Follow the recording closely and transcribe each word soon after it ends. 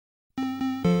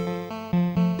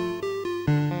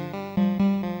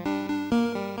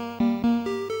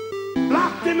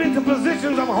into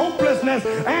positions of hopelessness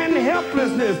and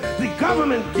helplessness. The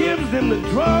government gives them the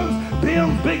drugs,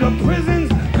 builds bigger prisons,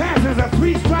 passes a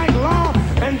 3-strike law,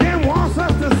 and then wants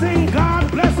us to sing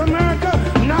God Bless America.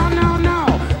 No, no, no.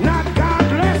 Not God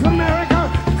Bless America.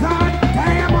 God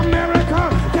damn America.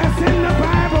 That's in the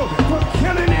Bible for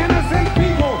killing innocent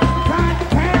people. God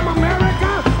damn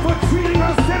America for treating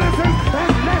us citizens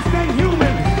as less than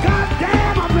human. God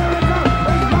damn America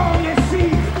as long as she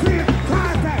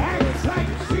tries to act like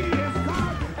she is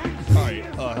God. Hi,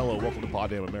 hello, welcome to Pod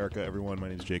Damn America, everyone. My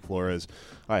name is Jake Flores.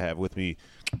 I have with me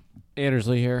Anders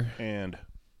Lee here. and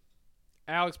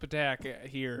Alex Patak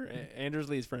here, Anders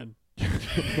Lee's friend.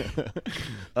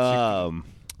 welcome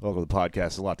to the podcast.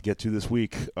 There's a lot to get to this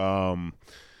week.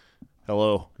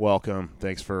 Hello, welcome.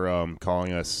 Thanks for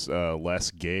calling us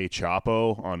Less Gay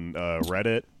Chapo on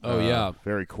Reddit. Oh, yeah.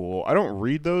 Very cool. I don't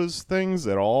read those things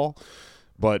at all,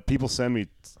 but people send me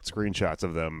screenshots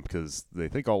of them because they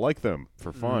think I'll like them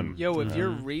for fun. Yo, if you're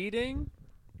reading,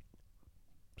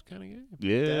 It's kind of gay.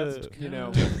 Yeah. that's,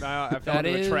 I fell That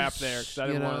into a trap is, there because I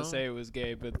didn't you want know. to say it was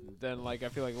gay, but then I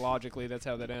feel like logically that's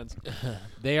how that ends.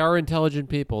 They are intelligent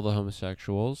people, the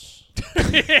homosexuals.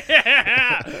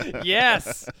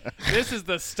 Yes, this is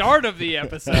the start of the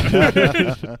episode.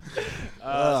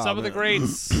 Some of the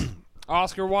greats: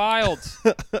 Oscar Wilde,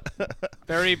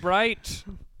 Barry Bright,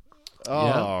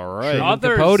 All right. Truman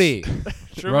Others. Capote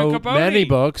Truman wrote Capote. many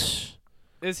books.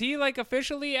 Is he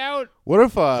officially out? What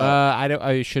if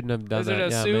I shouldn't have done Is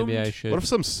it that. Yeah, maybe I assumed? should. What if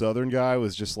some Southern guy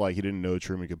was just like he didn't know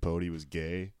Truman Capote was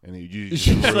gay and he just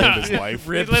ruined his life? He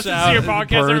Rips listens to out your and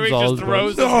podcast every burns week, all just his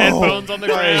throws books. his headphones on the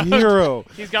My ground. hero.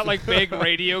 He's got big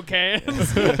radio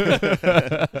cans.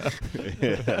 Yeah.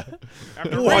 I have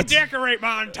to redecorate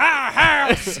my entire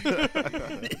house.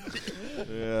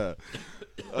 Yeah.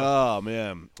 Oh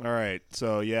man. All right.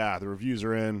 So yeah, the reviews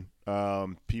are in.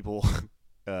 People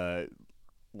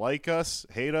like us,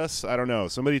 hate us. I don't know.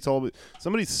 Somebody reviewed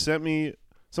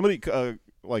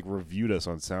us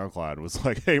on SoundCloud and was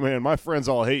like, "Hey man, my friends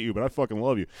all hate you, but I fucking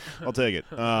love you. I'll take it."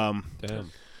 Damn.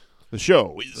 The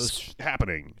show is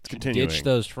happening. It's continuing. Ditch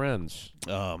those friends.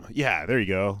 Yeah, there you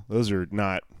go. Those are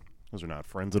not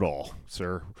friends at all,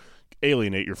 sir.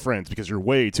 Alienate your friends because you're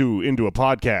way too into a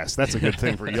podcast. That's a good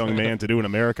thing for a young man to do in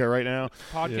America right now.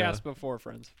 Podcast before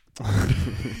friends.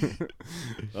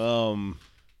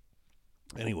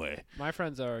 Anyway, My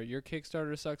friends are Your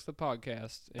Kickstarter Sucks the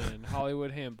Podcast and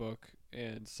Hollywood Handbook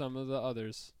and some of the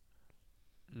others.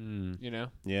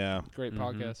 yeah, Great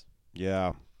podcast.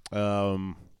 yeah.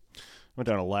 Went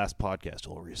down a last podcast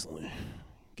hole recently.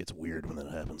 Gets weird when that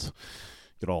happens.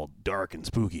 Get all dark and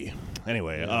spooky.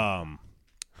 Anyway,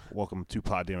 welcome to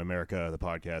Pod Damn America, the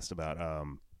podcast about how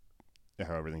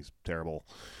everything's terrible.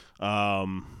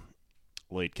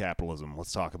 Late capitalism.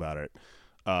 Let's talk about it.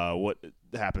 What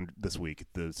happened this week?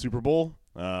 The Super Bowl.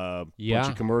 Bunch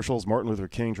of commercials. Martin Luther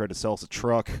King tried to sell us a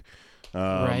truck.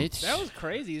 Right. That was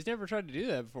crazy. He's never tried to do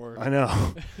that before. I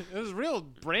know. It was a real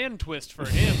brand twist for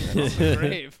him. That's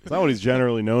brave. It's not what he's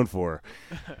generally known for.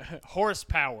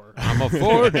 Horsepower. I'm a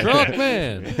Ford truck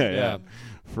man. Yeah.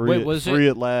 Free, Wait, was free it-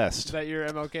 at last. Is that your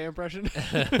MLK impression?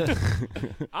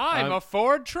 I'm a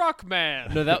Ford truck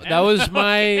man. No, that was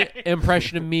my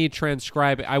impression of me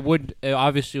transcribing. I would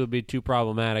obviously it would be too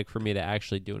problematic for me to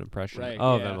actually do an impression Right,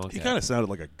 of yeah. MLK. He kind of sounded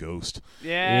like a ghost.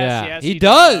 Yes, he he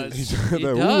does. does. He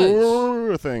That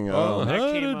does. thing. Oh, that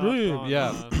had came a up dream. on,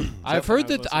 Yeah. I've something heard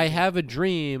that listened I to. Have a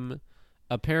Dream.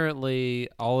 Apparently,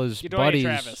 all his Eudoia buddies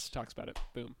Travis talks about it.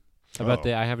 Boom. about Oh.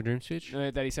 the I Have a Dream speech.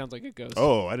 That he sounds like a ghost.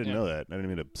 Oh, I didn't Yeah. know that. I didn't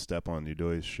mean to step on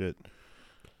Eudoia's shit.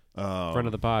 Friend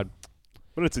of the pod.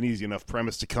 But it's an easy enough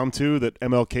premise to come to that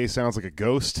MLK sounds like a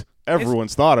ghost.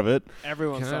 Everyone's thought of it.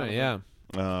 Everyone's Kinda, talking yeah.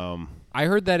 Um, I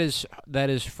heard that his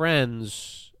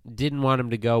friends didn't want him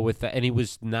to go with that, and he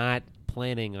was not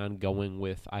planning on going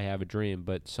with I Have a Dream,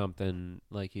 but something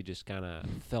like he just kind of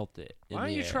felt it. in Why don't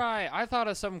the you air. try? I thought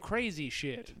of some crazy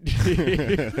shit.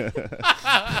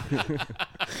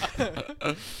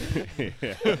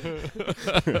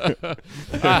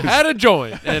 I had a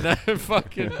joint, and I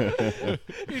fucking.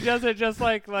 He does it just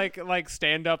like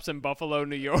stand-ups in Buffalo,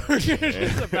 New York.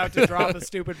 Just about to drop a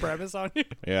stupid premise on you.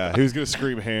 yeah, he was gonna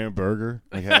scream hamburger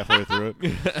like halfway through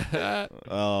it.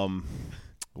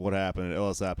 What happened? What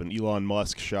else happened? Elon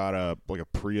Musk shot a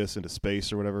Prius into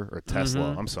space or whatever, or a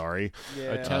Tesla. I'm sorry.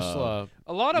 Yeah. A Tesla.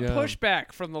 A lot of Yeah.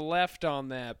 pushback from the left on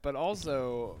that, but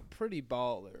also pretty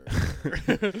baller.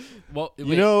 Well,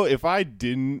 You know, if I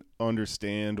didn't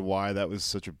understand why that was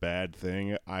such a bad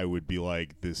thing, I would be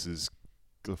like, "This is."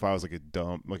 If I was like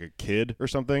a kid or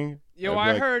something. Yo, I'd be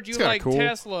I like, heard you "It's kinda like cool."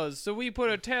 Teslas, so we put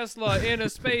a Tesla in a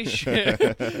spaceship.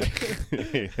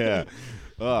 Yeah.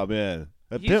 Oh man,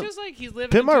 He's Pimp, just like he's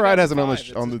living. Pimp in My Ride hasn't on the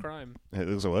 2005. That's his crime.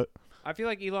 Hey, so what? I feel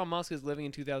like Elon Musk is living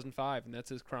in 2005, and that's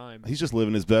his crime. He's just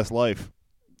living his best life.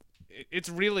 It's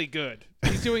really good.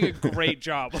 He's doing a great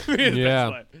job. Living his Yeah.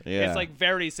 best life. Yeah. It's like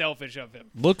very selfish of him.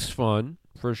 Looks fun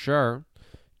for sure.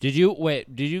 Did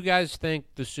you guys think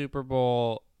the Super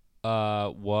Bowl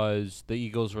was the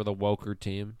Eagles were the woker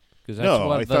team? Because that's No,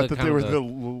 what I thought that they were the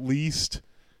least.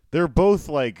 They're both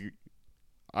like,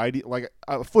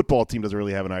 a football team doesn't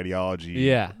really have an ideology.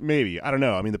 Yeah. Maybe, I don't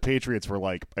know. I mean, the Patriots were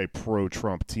like a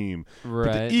pro-Trump team, right.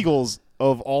 but the Eagles,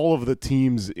 of all of the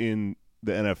teams in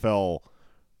the NFL,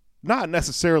 not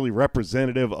necessarily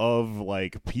representative of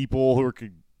like people who are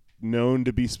known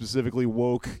to be specifically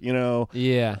woke. You know.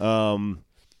 Yeah.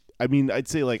 I mean, I'd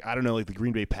say like I don't know, like the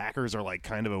Green Bay Packers are like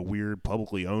kind of a weird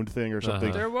publicly owned thing or something.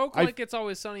 Uh-huh. They're woke I- like It's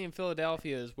Always Sunny in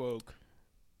Philadelphia is woke.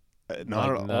 Not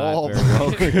Like, at not all. very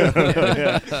woke.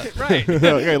 Yeah. Right.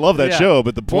 Okay, I love that Yeah. show,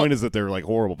 but the point is that they're like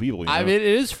horrible people. You know? I mean, it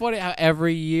is funny how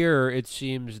every year it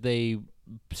seems they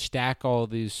stack all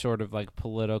these sort of like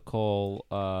political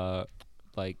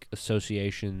like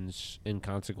associations and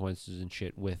consequences and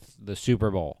shit with the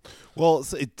Super Bowl. well,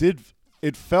 so it did.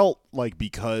 It felt like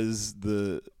because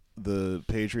the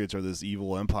Patriots are this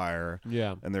evil empire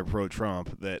Yeah. and they're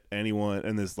pro-Trump, that anyone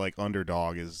and this like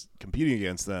underdog is competing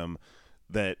against them.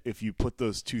 That if you put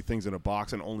those two things in a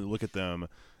box and only look at them,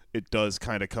 it does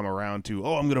kind of come around to,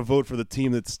 oh, I'm going to vote for the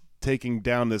team that's taking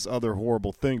down this other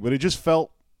horrible thing. But it just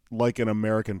felt like an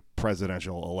American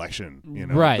presidential election. You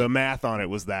know, Right. The math on it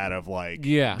was that of like,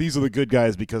 Yeah. these are the good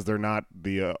guys because they're not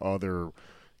the other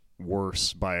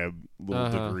worse by a little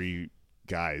Uh-huh. degree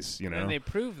guys. You know, And they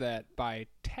prove that by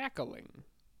tackling.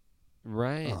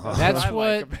 Right. Uh-huh. That's I what.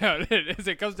 like about it is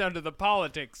it comes down to the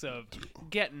politics of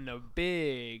getting a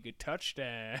big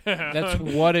touchdown. That's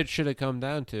what it should have come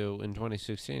down to in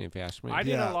 2016, if you ask me. I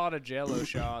did Yeah. a lot of Jello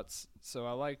shots, so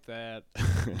I liked that.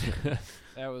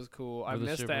 That was cool. I For the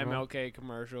missed the Super Bowl? MLK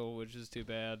commercial, which is too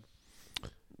bad.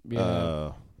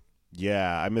 Yeah.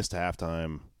 Yeah, I missed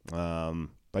halftime.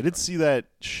 But I did see that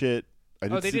shit. I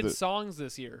did Oh, they see did songs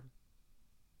this year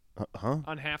huh?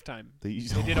 on halftime. They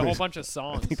They did a whole bunch of I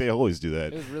songs. think they always do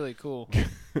that. It was really cool.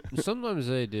 Sometimes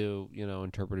they do,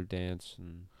 interpretive dance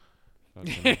and.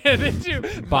 Yeah, they do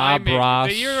Bob miming. Ross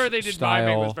The year they did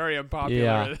miming was style. very unpopular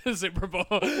Yeah. at the Super Bowl.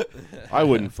 I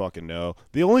wouldn't fucking know.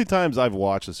 The only times I've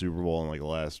watched the Super Bowl in like the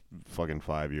last fucking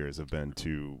 5 years have been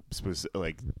to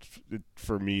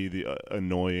for me the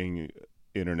annoying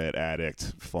internet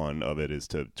addict fun of it is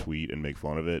to tweet and make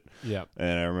fun of it. Yeah.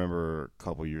 And I remember a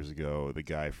couple years ago, the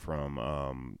guy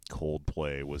from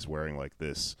Coldplay was wearing like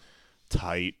this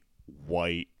tight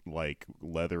white, like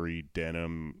leathery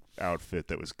denim outfit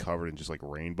that was covered in just like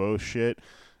rainbow shit.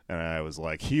 And I was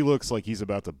like, he looks like he's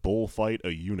about to bullfight a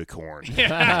unicorn.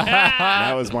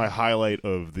 That was my highlight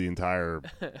of the entire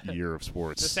year of The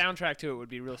sports. soundtrack to it would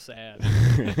be real sad.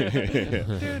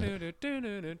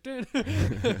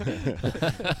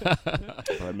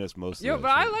 I missed most of Yo, that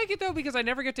but I shit. like it though because I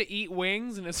never get to eat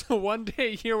wings, and it's a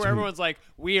one-day year where everyone's like,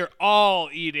 "We are all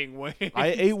eating wings." I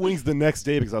ate wings the next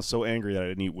day because I was so angry that I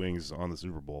didn't eat wings on the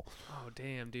Super Bowl. Oh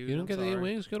damn, dude! You don't I'm get to eat sorry.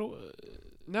 wings? Go to.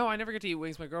 No, I never get to eat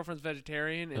wings. My girlfriend's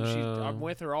vegetarian, and I'm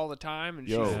with her all the time. And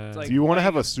Yo, she's like, do you want to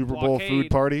have playing a Super Bowl blockade. food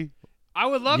party? I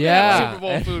would love Yeah. to have a Super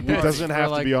Bowl food It party. doesn't have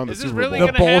to like- be on the Is this Super really Bowl.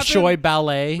 The gonna happen? Bolshoi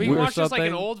Ballet We can or watch just like an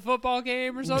something. old football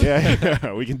game or something.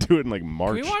 Yeah, we can do it in like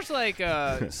March. Can we watch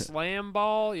like Slam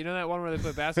Ball? You know that one where they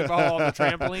put basketball on the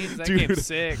trampolines? That Dude, game's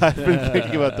sick. I've been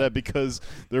thinking about that because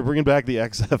they're bringing back the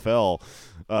XFL,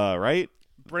 right?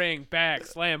 Bring back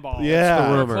Slam Ball. Yeah.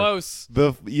 the We're rumor. close.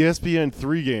 The ESPN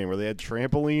 3 game where they had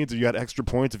trampolines and you got extra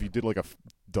points if you did like a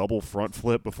double front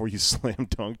flip before you slam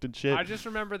dunked and shit. I just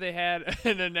remember they had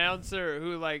an announcer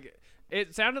who like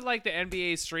it sounded like the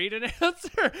NBA street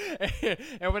announcer,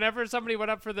 and whenever somebody went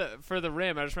up for the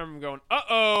rim, I just remember him going,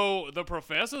 "Uh-oh, the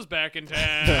professor's back in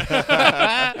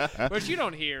town," which you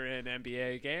don't hear in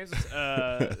NBA games.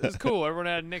 It's cool. Everyone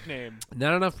had a nickname.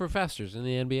 Not enough professors in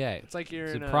the NBA. It's like you're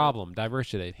It's in a problem.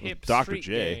 Diversity. hip Dr. street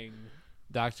J. gang.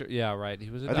 Doctor. Yeah, right. He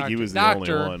was a I doctor. think he was the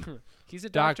doctor. only one. He's a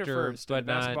doctor, Doctor, first, but and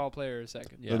a not- basketball player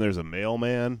second. Yeah. Then there's a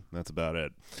mailman. That's about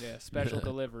it. Yeah, special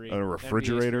delivery. A NBA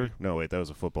refrigerator. street. No, wait, that was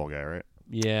a football guy, right?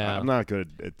 Yeah. I'm not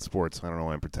good at sports. I don't know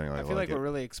why I'm pretending I like feel like it. we're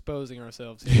really exposing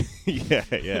ourselves here.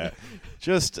 yeah.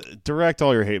 Just direct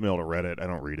all your hate mail to Reddit. I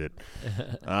don't read it.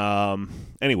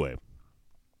 Anyway,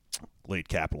 late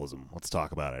capitalism. Let's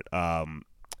talk about it.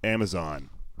 Amazon.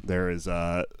 There is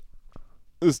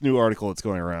this new article that's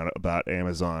going around about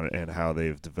Amazon and how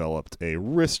they've developed a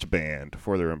wristband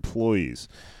for their employees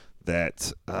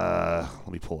that let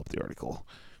me pull up the article.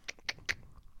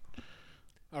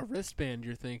 A wristband,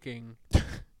 you're thinking.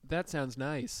 That sounds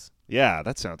nice. Yeah,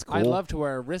 that sounds cool. I'd love to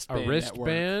wear a wristband. A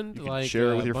wristband, You can like share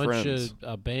it a with your bunch friends. of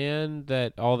a band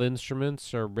that all the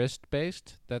instruments are wrist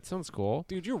based. That sounds cool.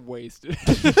 Dude, you're wasted.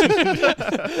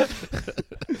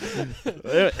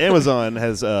 Amazon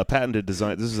has patented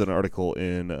design. This is an article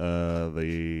in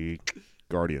the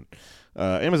Guardian.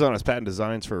 Amazon has patent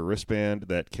designs for a wristband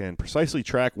that can precisely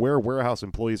track where warehouse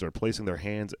employees are placing their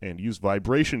hands and use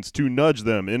vibrations to nudge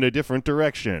them in a different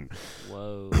direction.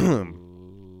 Whoa.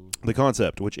 The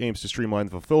concept, which aims to streamline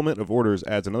the fulfillment of orders,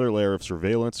 adds another layer of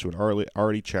surveillance to an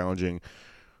already challenging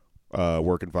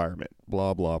work environment.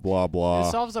 Blah, blah, blah, It blah.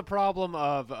 solves a problem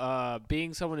of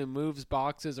being someone who moves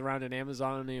boxes around an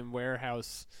Amazonian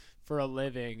warehouse for a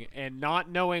living and not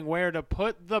knowing where to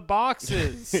put the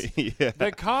boxes. Yeah.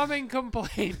 The common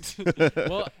complaint.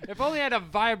 Well, if only I had a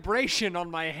vibration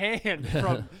on my hand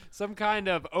from some kind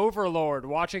of overlord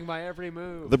watching my every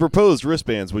move. The proposed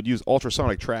wristbands would use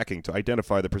ultrasonic tracking to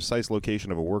identify the precise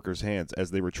location of a worker's hands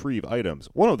as they retrieve items.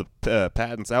 One of the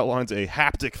patents outlines a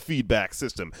haptic feedback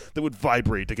system that would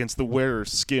vibrate against the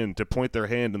wearer's skin to point their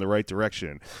hand in the right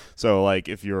direction. So, like,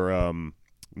 if you're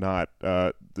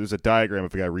there's a diagram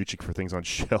of a guy reaching for things on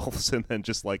shelves and then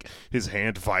just like his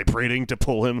hand vibrating to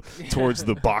pull him towards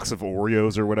the box of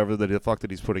Oreos or whatever the fuck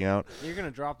that he's putting out. You're going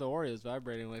to drop the Oreos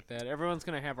vibrating like that. Everyone's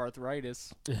going to have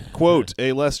arthritis. Quote,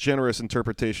 a less generous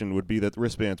interpretation would be that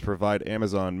wristbands provide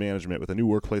Amazon management with a new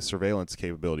workplace surveillance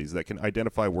capabilities that can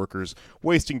identify workers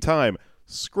wasting time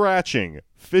scratching,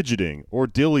 fidgeting, or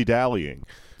dilly-dallying.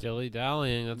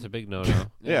 Dilly-dallying, that's a big no-no.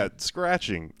 Yeah,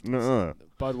 scratching. Nuh-uh.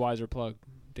 Budweiser plug.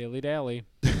 Dilly dally.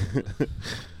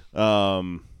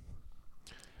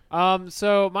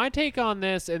 So my take on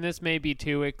this, and this may be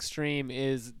too extreme,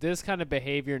 is this kind of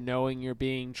behavior, knowing you're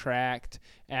being tracked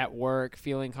at work,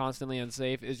 feeling constantly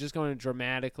unsafe, is just going to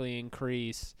dramatically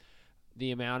increase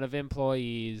the amount of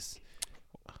employees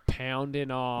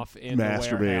pounding off in the warehouse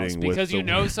Masturbating with because you the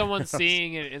know warehouse. someone's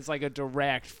seeing it. It's like a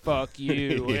direct fuck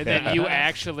you, and then you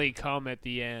actually come at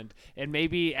the end, and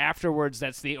maybe afterwards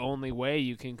that's the only way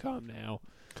you can come now.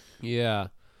 Yeah.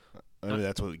 I mean,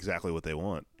 that's exactly what they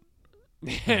want.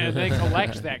 And they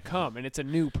collect that cum, and it's a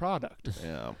new product.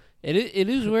 Yeah. It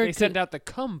is weird. They send out the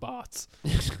cum bots.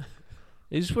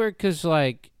 It's weird because,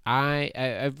 like,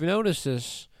 I've noticed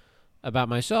this about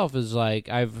myself is, like,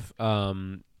 I've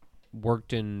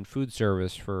worked in food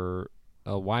service for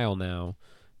a while now,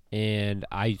 and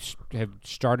I have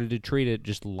started to treat it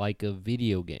just like a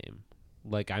video game.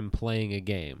 Like I'm playing a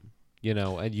game. You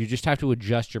know, and you just have to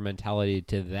adjust your mentality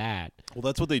to that. Well,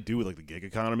 that's what they do with like the gig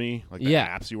economy, like the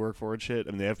Yeah. apps you work for and shit.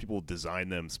 I mean, they have people design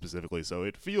them specifically so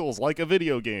it feels like a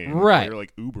video game. Right. You're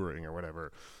like Ubering or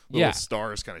whatever. Yeah. Little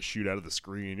stars kind of shoot out of the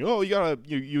screen. Oh,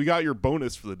 you got your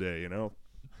bonus for the day, you know?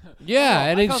 Yeah,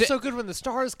 and I felt so good when the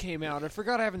stars came out. I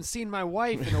forgot I haven't seen my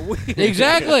wife in a week.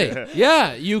 exactly.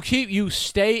 Yeah, you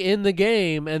stay in the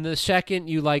game, and the second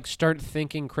you like start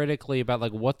thinking critically about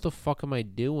like what the fuck am I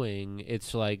doing,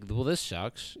 it's like, well, this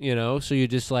sucks, you know. So you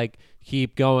just like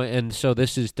keep going, and so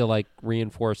this is to like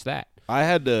reinforce that. I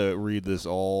had to read this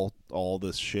all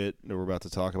this shit that we're about to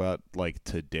talk about like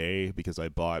today because I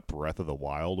bought Breath of the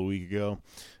Wild a week ago,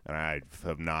 and I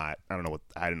didn't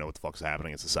know what the fuck's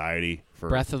happening in society for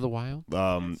Breath of the Wild.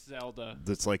 It's Zelda.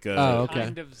 It's like a Oh, okay.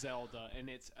 Kind of Zelda, and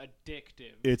it's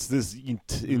addictive. it's this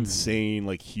insane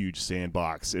like huge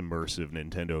sandbox immersive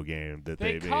Nintendo game that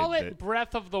They made. call it that-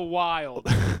 Breath of the Wild.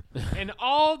 And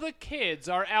all the kids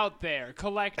are out there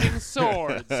collecting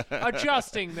swords,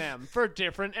 adjusting them for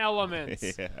different elements.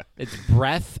 yeah. It's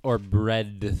breath or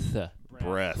breadth.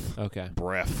 Breath. Okay.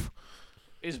 Breath.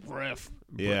 Is breath.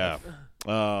 Yeah.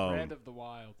 Bread of the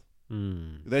Wild.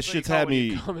 Mm. That That's what you shit's call had when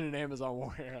you me. come in an Amazon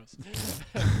warehouse.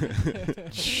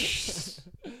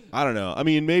 I don't know. I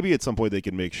mean, maybe at some point they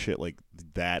can make shit like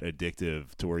that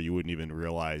addictive to where you wouldn't even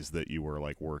realize that you were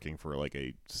like working for like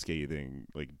a scathing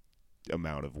like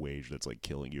amount of wage that's like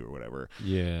killing you or whatever.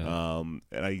 Yeah.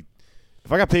 And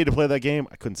if I got paid to play that game,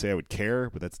 I couldn't say I would care,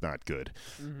 but that's not good.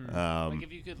 Like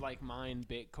if you could like mine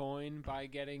Bitcoin by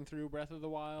getting through Breath of the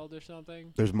Wild or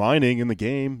something. There's mining in the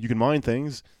game. You can mine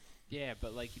things. Yeah,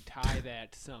 but like you tie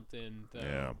that to something. Though.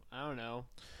 Yeah. I don't know.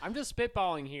 I'm just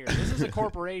spitballing here. This is a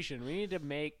corporation. We need to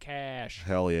make cash.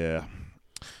 Hell yeah.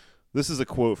 This is a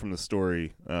quote from the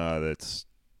story that's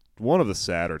one of the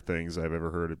sadder things I've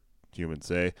ever heard a human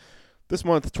say. This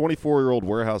month, 24-year-old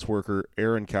warehouse worker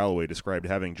Aaron Calloway described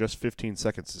having just 15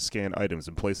 seconds to scan items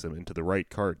and place them into the right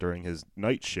cart during his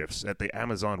night shifts at the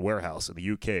Amazon warehouse in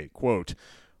the UK. Quote,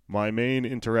 "My main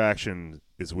interaction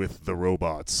is with the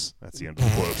robots." That's the end of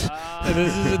the quote. And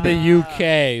this is in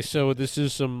the UK, so this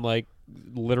is some like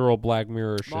literal Black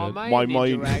Mirror shit. My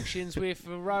main interactions with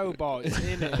the robots,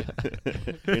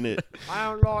 innit? In it.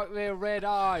 I don't like their red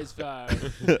eyes, though.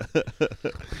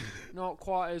 Not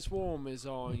quite as warm as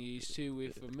I used to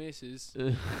with the missus.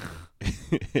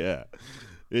 Yeah.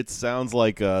 It sounds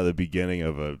like the beginning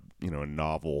of a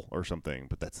novel or something,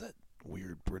 but that's that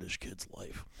weird British kid's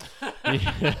life.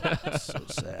 It's so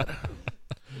sad.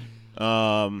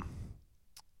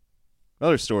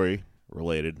 Another story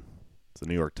related. It's the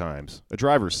New York Times. A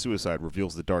driver's suicide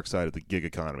reveals the dark side of the gig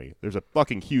economy. There's a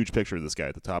fucking huge picture of this guy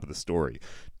at the top of the story.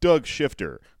 Doug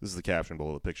Shifter. This is the caption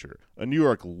below the picture. A New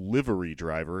York livery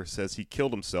driver says he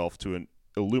killed himself to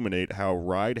illuminate how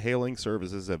ride-hailing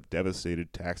services have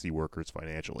devastated taxi workers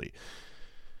financially.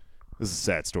 This is a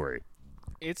sad story.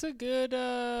 It's a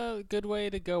good way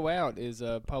to go out is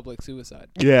public suicide.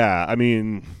 Yeah, I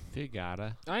mean... You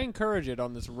gotta. I encourage it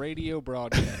on this radio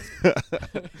broadcast.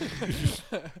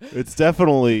 It's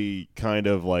definitely kind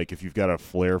of like if you've got a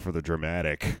flair for the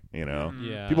dramatic,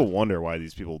 Yeah. People wonder why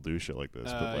these people do shit like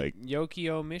this, but like...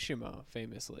 Yukio Mishima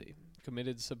famously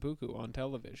committed seppuku on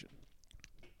television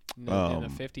in the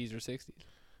 50s or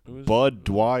 60s. Bud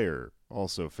Dwyer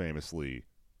also famously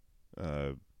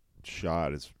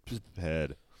shot his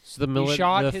head. It's the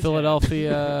shot his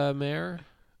Philadelphia mayor.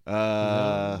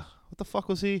 What the fuck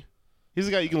was he? He's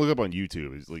the guy you can look up on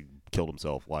YouTube. He's like killed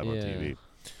himself live on TV.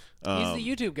 He's the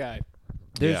YouTube guy.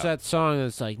 There's that song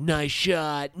that's like "Nice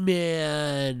shot,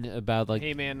 man," about like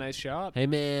 "Hey man, nice shot." Hey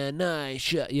man, nice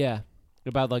shot. Yeah,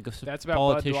 about like a That's about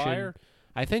politician. Bud Dwyer?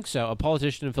 I think so. A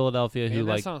politician in Philadelphia Man, who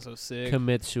that like sounds so sick.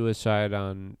 commits suicide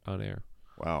on air.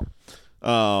 Wow.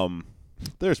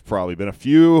 There's probably been a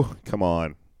few. Come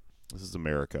on. This is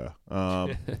America.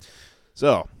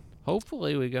 So.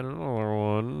 Hopefully we get another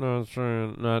one.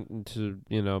 Not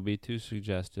to be too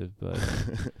suggestive, but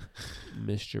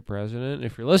Mr. President,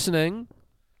 if you're listening.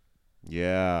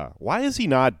 Yeah. Why is he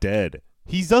not dead?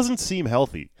 He doesn't seem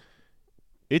healthy.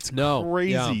 It's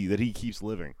crazy that he keeps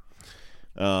living.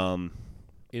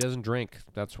 He doesn't drink.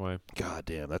 That's why. God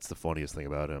damn, that's the funniest thing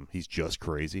about him. He's just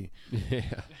crazy.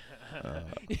 Yeah.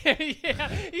 Yeah,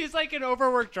 he's like an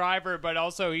overworked driver, but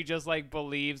also he just like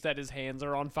believes that his hands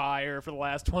are on fire for the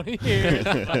last 20 years.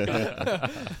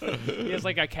 He has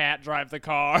like a cat drive the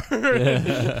car.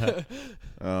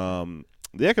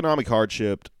 The economic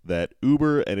hardship that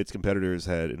Uber and its competitors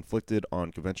had inflicted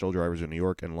on conventional drivers in New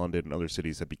York and London and other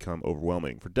cities had become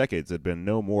overwhelming. For decades, there had been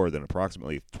no more than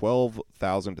approximately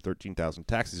 12,000 to 13,000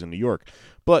 taxis in New York,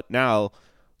 but now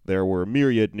there were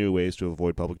myriad new ways to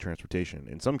avoid public transportation,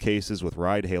 in some cases with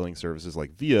ride-hailing services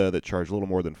like Via that charge a little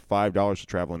more than $5 to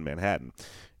travel in Manhattan.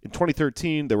 In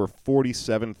 2013, there were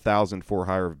 47,000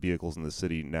 for-hire vehicles in the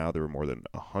city. Now there are more than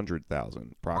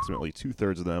 100,000, approximately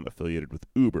two-thirds of them affiliated with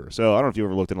Uber. So I don't know if you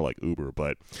ever looked into like Uber,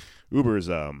 but Uber is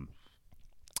a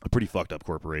pretty fucked-up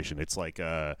corporation. It's like,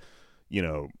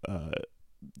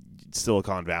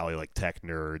 Silicon Valley, like tech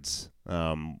nerds,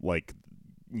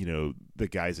 the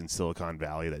guys in Silicon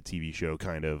Valley, that TV show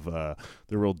kind of,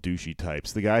 the real douchey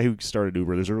types. The guy who started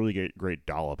Uber, there's a really great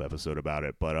Dollop episode about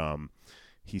it, but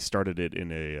he started it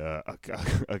in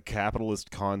a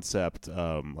capitalist concept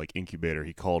like incubator.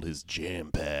 He called his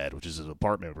Jam Pad, which is his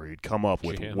apartment where he'd come up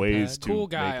with ways to cool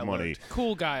guy make alert. money.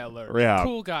 Cool guy alert. Yeah.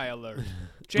 Cool guy alert.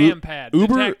 Jam Pad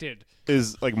Uber detected.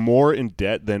 Is like more in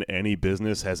debt than any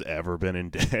business has ever been in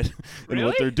debt. And Really?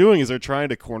 what they're doing is they're trying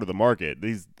to corner the market.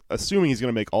 He's assuming he's going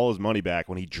to make all his money back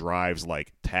when he drives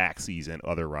like taxis and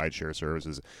other rideshare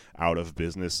services out of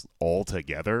business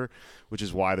altogether, which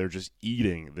is why they're just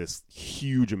eating this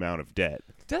huge amount of debt.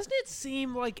 Doesn't it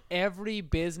seem like every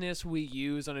business we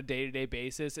use on a day-to-day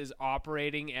basis is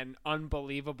operating an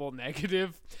unbelievable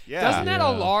negative? Yeah. Doesn't that Yeah.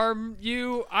 alarm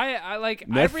you? I like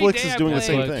every Netflix day is I doing the play-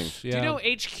 same thing. Do you know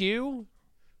HQ?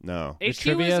 No. The HQ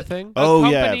trivia is thing? a Oh,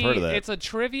 yeah, I've company- heard of that. It's a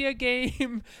trivia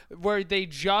game where they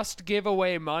just give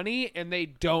away money and they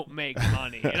don't make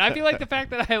money. And I feel like the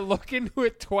fact that I look into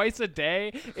it twice a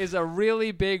day is a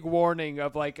really big warning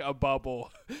of like a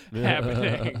bubble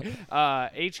happening.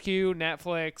 HQ,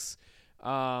 Netflix.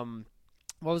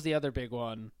 What was the other big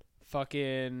one?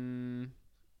 Fucking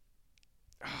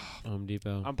Home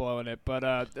Depot. I'm blowing it,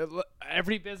 but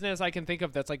every business I can think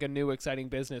of that's like a new exciting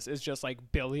business is just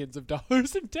like billions of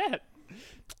dollars in debt.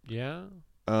 Yeah.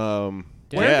 Where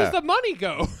yeah. does the money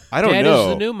go? I don't Debt know. is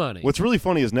the new money. What's really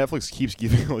funny is Netflix keeps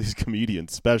giving all these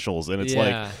comedians specials, and it's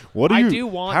Yeah. like, what are I you? do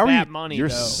want how are that you, money, You're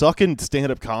though. sucking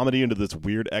stand-up comedy into this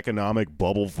weird economic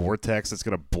bubble vortex that's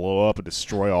going to blow up and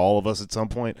destroy all of us at some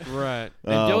point. Right.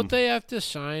 And don't they have to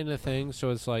sign a thing so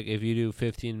it's like if you do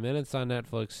 15 minutes on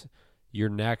Netflix, your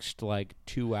next like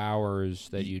 2 hours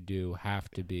that you do have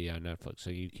to be on Netflix, so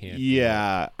you can't.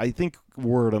 Yeah, I think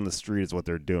word on the street is what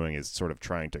they're doing is sort of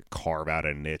trying to carve out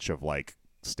a niche of like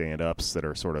stand-ups that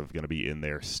are sort of going to be in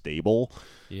their stable.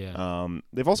 Yeah.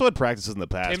 They've also had practices in the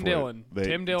past. Tim where Dillon. they-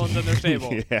 Tim Dillon's in their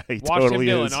stable. Yeah, he Watch totally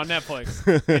Tim Dillon is. on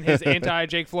Netflix in his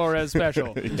anti-Jake Flores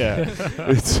special. Yeah,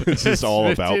 it's just all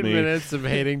about 15 me. minutes of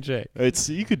hating Jake.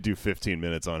 You could do 15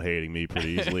 minutes on hating me pretty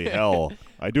easily. Hell,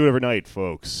 I do it every night,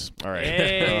 folks. All right.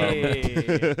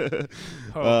 Hey.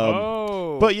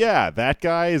 Ho. But yeah, that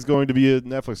guy is going to be a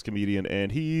Netflix comedian,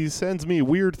 and he sends me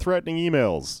weird, threatening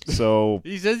emails. So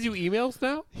He sends you emails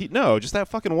now? no, just that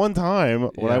fucking one time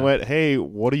when I Yeah. went, "Hey,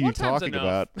 what are you One time's talking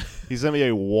enough. about?" He sent me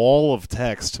a wall of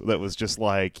text that was just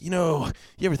like, you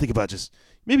ever think about just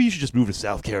maybe you should just move to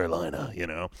South Carolina,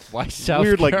 Why South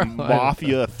weird Carolina? like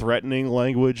mafia threatening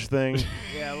language thing.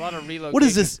 Yeah, a lot of relocation. What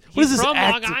is this? What He's is this from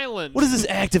act- Long Island. What is this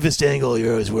activist angle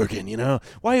you're always working?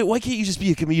 Why can't you just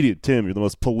be a comedian? Tim, you're the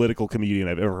most political comedian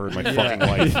I've ever heard in my fucking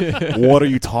life. What are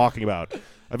you talking about?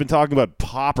 I've been talking about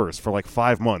poppers for like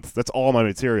 5 months. That's all my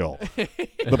material.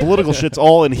 The political shit's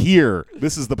all in here.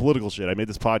 This is the political shit. I made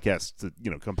this podcast to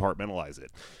compartmentalize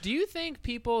it. Do you think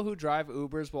people who drive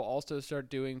Ubers will also start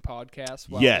doing podcasts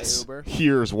while Yes. they Uber?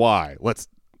 Here's why. Let's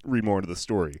read more into the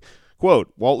story.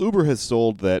 Quote, while Uber has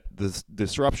sold that this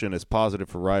disruption is positive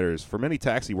for riders, for many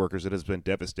taxi workers it has been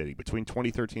devastating. Between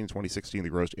 2013 and 2016, the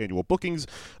gross annual bookings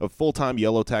of full-time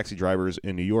yellow taxi drivers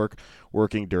in New York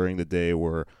working during the day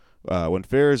were, when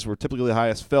fares were typically the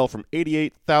highest, fell from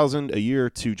 $88,000 a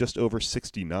year to just over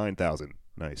 $69,000.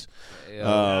 Nice.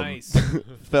 Nice.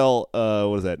 Fell,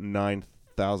 what is that,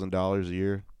 $9,000 a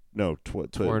year? No,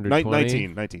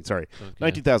 420? 19, sorry.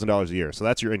 Okay. $19,000 a year. So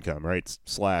that's your income, right?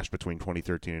 Slash between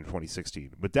 2013 and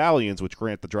 2016. Medallions, which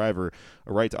grant the driver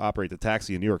a right to operate the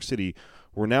taxi in New York City,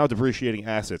 were now depreciating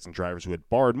assets, and drivers who had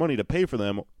borrowed money to pay for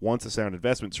them, once a sound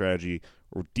investment strategy,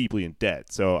 were deeply in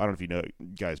debt. So I don't know if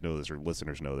you guys know this or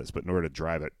listeners know this, but in order to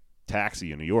drive a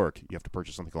taxi in New York, you have to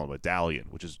purchase something called a medallion,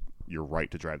 which is your right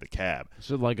to drive the cab.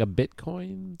 Is it like a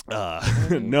Bitcoin?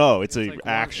 No, it's It's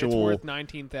actual worth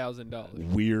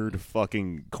 $19,000. weird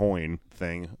fucking coin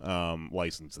thing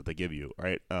license that they give you,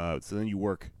 right? So then you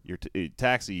work your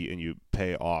taxi and you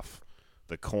pay off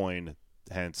the coin,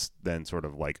 hence then sort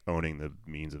of like owning the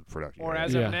means of production. Or right?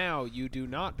 as Yeah. of now, you do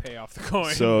not pay off the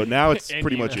coin. So now it's and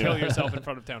pretty you much kill yourself in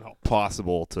front of town hall.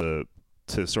 possible to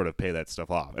sort of pay that stuff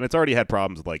off, and it's already had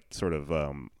problems with like sort of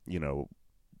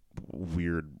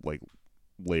weird like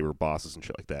labor bosses and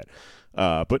shit like that.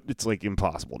 But it's like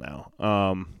impossible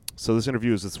now. So this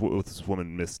interview is with this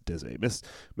woman, Miss Dese.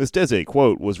 Miss Dese,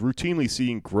 quote, was routinely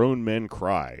seeing grown men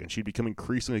cry, and she'd become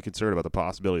increasingly concerned about the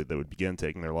possibility that they would begin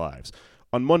taking their lives.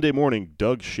 On Monday morning,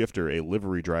 Doug Shifter, a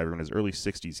livery driver in his early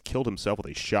 60s, killed himself with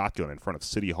a shotgun in front of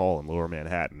City Hall in Lower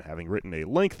Manhattan, having written a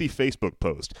lengthy Facebook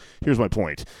post. Here's my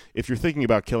point. If you're thinking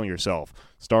about killing yourself,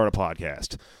 start a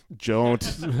podcast. Don't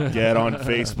get on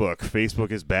Facebook.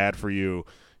 Facebook is bad for you.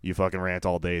 You fucking rant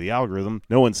all day. The algorithm,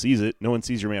 no one sees it. No one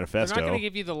sees your They're manifesto. not going to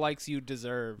give you the likes you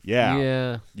deserve.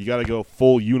 Yeah. You got to go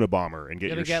full Unabomber and get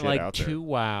You your gotta get shit like out 2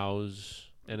 wows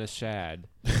and a sad.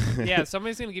 Yeah,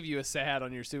 somebody's going to give you a sad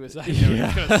on your suicide note.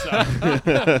 It's going to suck.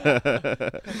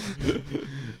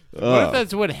 What if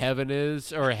that's what heaven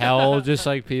is or hell? Just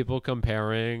like people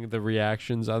comparing the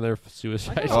reactions on their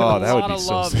suicide. Oh, a that would lot be of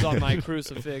so loves sad. on my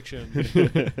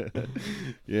crucifixion.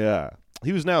 Yeah.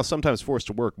 He was now sometimes forced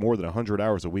to work more than 100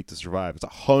 hours a week to survive. It's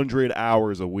 100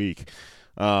 hours a week.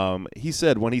 He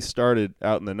said when he started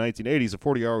out in the 1980s, a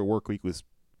 40-hour work week was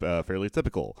fairly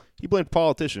typical. He blamed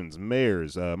politicians,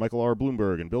 mayors, Michael R.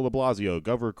 Bloomberg and Bill de Blasio,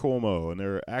 Governor Cuomo, and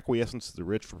their acquiescence to the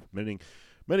rich for permitting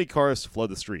many cars to flood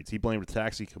the streets. He blamed the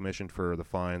taxi commission for the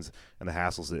fines and the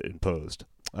hassles it imposed.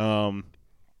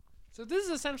 So this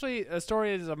is essentially a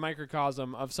story that is a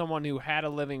microcosm of someone who had a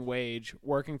living wage,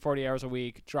 working 40 hours a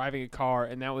week, driving a car,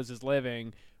 and that was his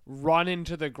living, run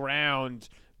into the ground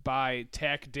by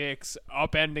tech dicks,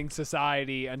 upending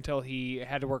society until he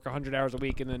had to work 100 hours a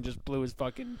week and then just blew his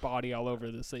fucking body all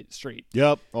over the street.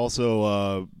 Yep.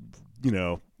 Also,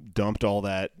 dumped all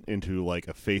that into like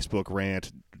a Facebook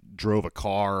rant, drove a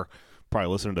car, probably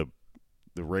listened to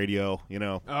the radio,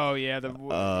 Oh, yeah.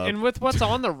 And with what's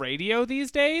on the radio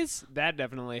these days, that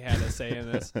definitely had a say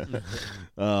in this.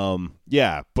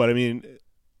 Yeah, but I mean,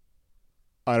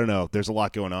 I don't know. There's a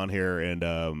lot going on here, and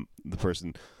the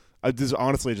person... I just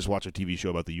watched a TV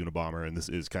show about the Unabomber, and this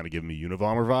is kind of giving me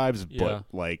Unabomber vibes, Yeah. but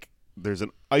like there's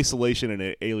an isolation and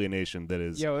an alienation that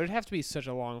is... Yo, it'd have to be such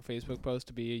a long Facebook post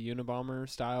to be a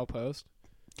Unabomber-style post.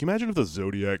 Can you imagine if the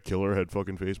Zodiac Killer had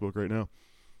fucking Facebook right now?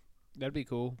 That'd be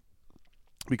cool.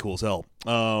 It'd be cool as hell.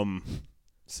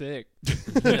 Sick.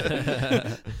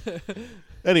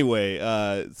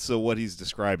 Anyway, so what he's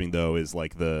describing though is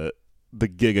like the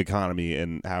gig economy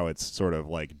and how it's sort of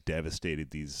like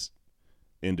devastated these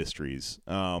industries.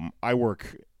 I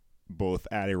work both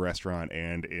at a restaurant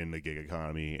and in the gig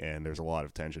economy, and there's a lot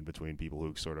of tension between people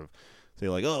who sort of say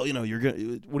like, oh, you know,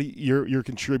 you're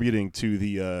contributing to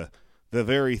the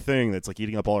very thing that's like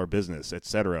eating up all our business,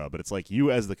 etc. But it's like you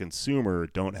as the consumer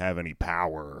don't have any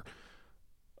power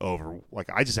over, like,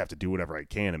 I just have to do whatever I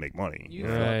can to make money. You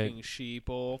Right. fucking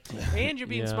sheeple. And you're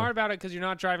being Yeah. smart about it because you're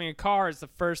not driving a car. It's the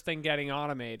first thing getting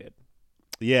automated.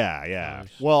 Yeah. Nice.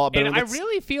 Well, but And I it's-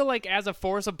 really feel like as a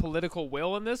force of political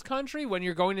will in this country, when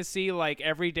you're going to see like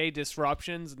everyday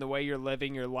disruptions in the way you're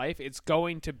living your life, it's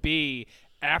going to be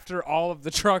after all of the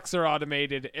trucks are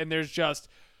automated and there's just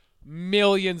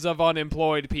millions of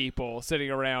unemployed people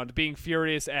sitting around being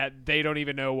furious at they don't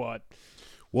even know what.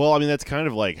 Well, I mean, that's kind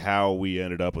of like how we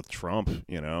ended up with Trump,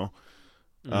 you know?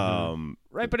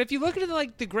 Right, but if you look at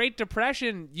like the Great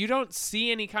Depression, you don't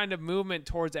see any kind of movement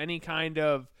towards any kind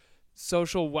of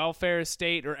social welfare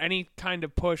state or any kind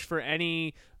of push for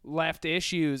any left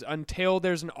issues until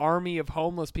there's an army of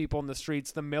homeless people in the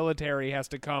streets the military has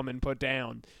to come and put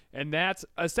down. And that's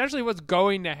essentially what's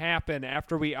going to happen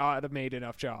after we automate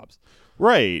enough jobs.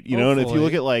 Right. You know, and if you Hopefully.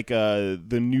 look at like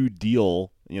the New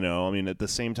Deal, you know, I mean, at the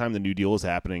same time the New Deal was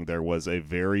happening, there was a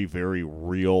very, very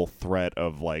real threat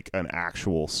of like an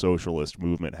actual socialist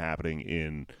movement happening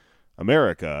in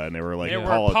America, and they were like There were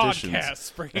politicians. podcasts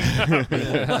springing up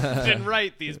left and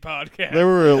right, these podcasts. There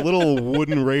were little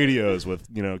wooden radios with,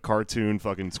 you know, cartoon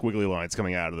fucking squiggly lines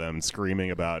coming out of them,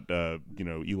 screaming about, you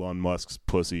know, Elon Musk's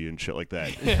pussy and shit like that.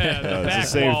 Yeah, the it's back the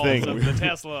same walls thing. of the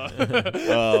Tesla.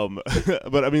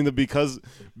 But I mean, because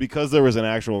there was an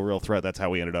actual real threat, that's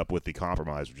how we ended up with the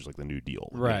compromise, which is like the New Deal.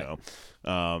 Right. You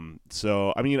know?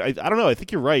 So I mean, I don't know. I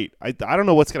think you're right. I don't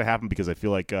know what's gonna happen because I feel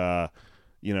like,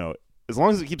 you know, as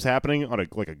long as it keeps happening on a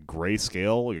gray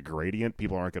scale, like a gradient,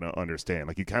 people aren't going to understand.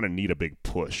 Like, you kind of need a big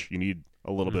push. You need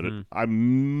a little bit of, I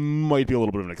might be a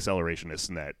little bit of an accelerationist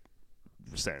in that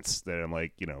sense, that I'm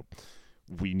like, you know,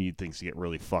 we need things to get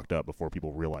really fucked up before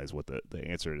people realize what the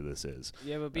answer to this is.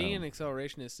 Yeah, but being an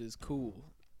accelerationist is cool.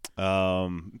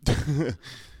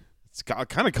 It's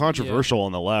kind of controversial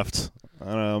on the left.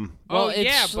 Oh, Well,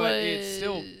 yeah, it's but like- it's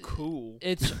still cool.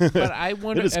 It's, but I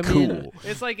wonder. It is I cool. mean,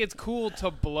 It's like it's cool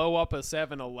to blow up a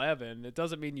 7-Eleven. It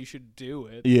doesn't mean you should do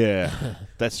it. Yeah,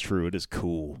 that's true. It is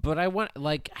cool. but I want,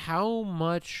 like, how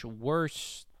much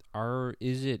worse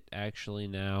is it actually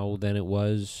now than it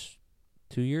was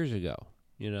 2 years ago?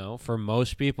 You know, for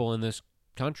most people in this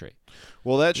country.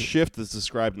 Well, that shift that's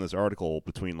described in this article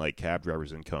between like cab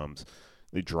drivers' incomes,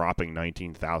 they dropping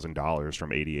 $19,000 from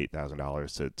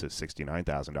 $88,000 to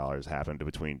 $69,000 happened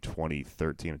between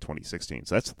 2013 and 2016.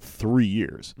 So that's 3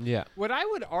 years. Yeah. What I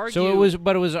would argue. So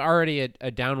it was already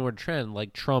a downward trend.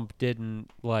 Like, Trump didn't,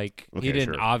 like, Okay, he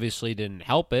didn't sure. obviously didn't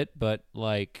help it, but,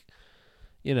 like,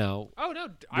 you know, Oh no,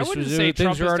 I This wouldn't was- say things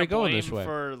Trump are is already to going blame this way.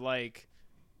 for like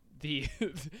the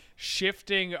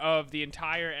shifting of the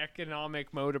entire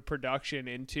economic mode of production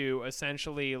into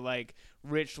essentially like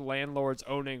rich landlords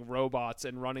owning robots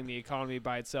and running the economy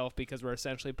by itself because we're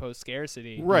essentially post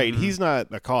scarcity. Right. He's not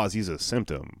a cause. He's a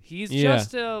symptom. He's Yeah.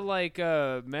 just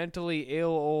a mentally ill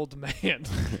old man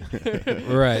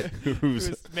right. who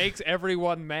makes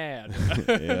everyone mad.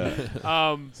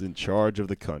 Yeah. He's in charge of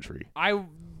the country. I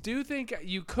do think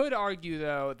you could argue,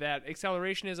 though, that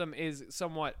accelerationism is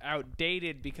somewhat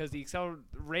outdated because the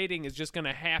accelerating is just going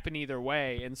to happen either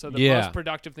way. And so the Yeah. most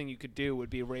productive thing you could do would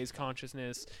be raise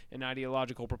consciousness and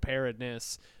ideological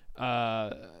preparedness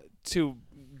to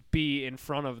be in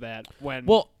front of that when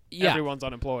Well, yeah. everyone's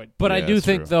unemployed. But I Yeah, do that's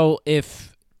think, true. though,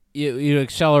 if you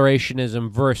accelerationism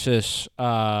versus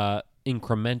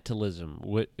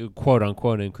incrementalism, quote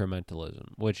unquote incrementalism,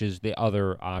 which is the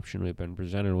other option we've been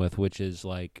presented with, which is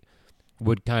like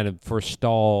would kind of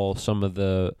forestall some of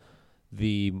the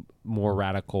more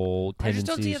radical I just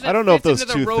don't see tendencies. how that I don't know if fits those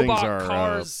into the two things robot are,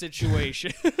 cars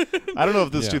situation. I don't know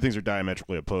if those Yeah. two things are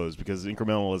diametrically opposed because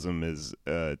incrementalism is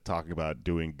talking about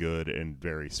doing good in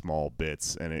very small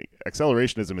bits, and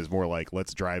accelerationism is more like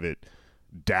let's drive it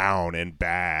down and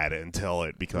bad until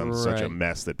it becomes such a Right.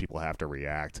 mess that people have to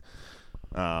react.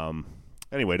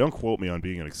 Anyway, don't quote me on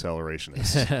being an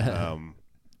accelerationist.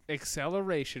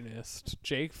 Accelerationist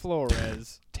Jake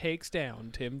Flores takes down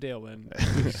Tim Dillon,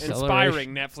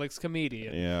 inspiring Netflix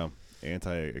comedian. Yeah.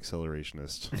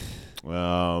 anti-accelerationist.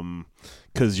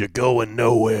 Because you're going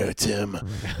nowhere, Tim.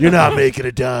 You're not making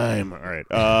a dime. All right.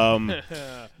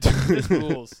 This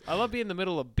rules. I love being in the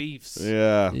middle of beefs.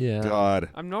 Yeah. God.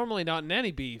 I'm normally not in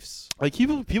any beefs. Like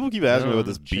people keep asking me about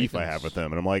this beef I chickens. have with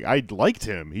him, and I'm like, I liked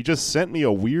him. He just sent me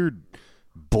a weird,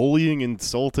 bullying,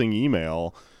 insulting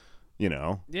email. You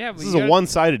know. Yeah, but This is a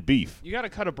one-sided beef. You got to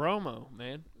cut a bromo,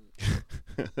 man.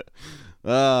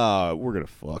 We're gonna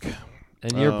fuck.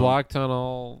 And you're blocked on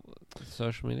all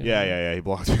social media? Yeah. He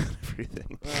blocked me on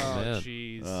everything. Oh, Man.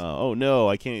 jeez. Oh no,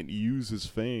 I can't use his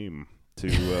fame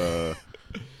to.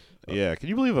 Yeah, can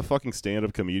you believe a fucking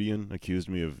stand-up comedian accused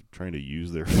me of trying to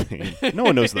use their fame? No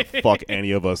one knows the fuck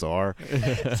any of us are.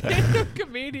 Stand-up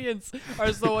comedians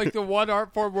are so like the one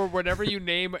art form where whenever you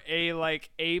name a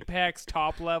like Apex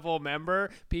top level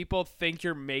member, people think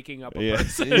you're making up a Yeah.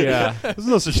 person. Yeah. There's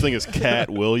no such thing as Cat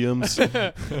Williams.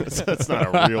 That's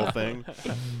not a real thing.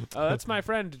 That's my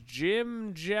friend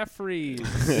Jim Jeffries,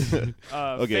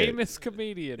 Okay. famous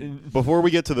comedian. Before we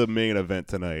get to the main event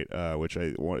tonight, which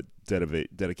I want to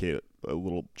dedicate a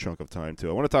little chunk of time to,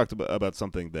 I want to talk about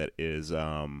something that is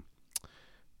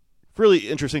really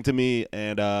interesting to me,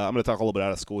 and I'm going to talk a little bit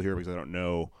out of school here because I don't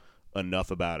know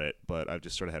enough about it, but I've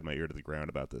just sort of had my ear to the ground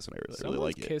about this, and I really Someone's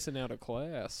like it. kissing out of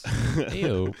class.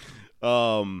 Ew.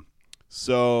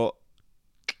 So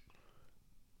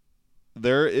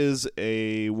there is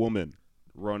a woman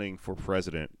running for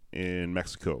president in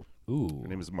Mexico. Ooh. Her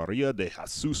name is Maria de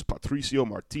Jesus Patricio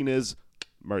Martinez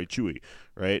Marichui,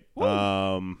 right?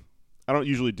 I don't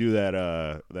usually do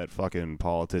that fucking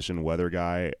politician weather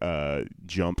guy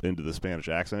jump into the Spanish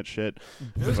accent shit.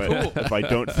 If I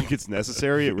don't think it's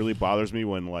necessary, it really bothers me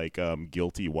when like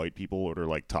guilty white people order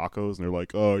like tacos and they're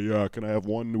like, "Oh yeah, can I have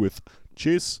one with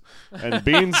cheese and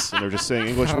beans?" And they're just saying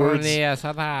English words. Yeah.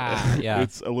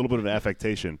 It's a little bit of an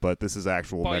affectation, but this is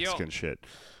actual Well, Mexican shit.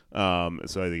 So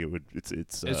I think it would.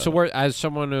 It's. So as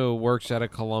someone who works at a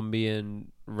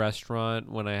Colombian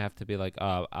restaurant, when I have to be like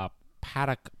a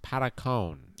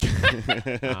patacon,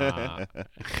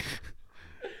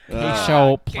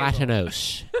 queso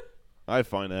platanos. I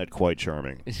find that quite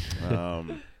charming.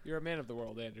 You're a man of the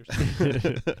world, Anders.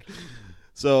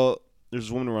 So there's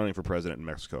this woman running for president in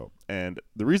Mexico, and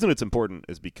the reason it's important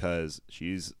is because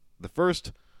she's the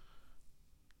first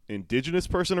indigenous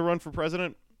person to run for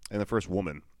president and the first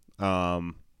woman.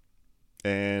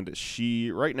 And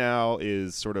she right now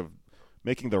is sort of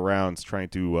making the rounds trying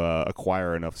to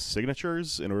acquire enough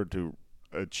signatures in order to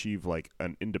achieve like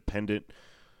an independent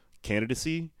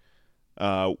candidacy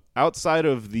outside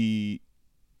of the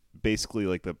basically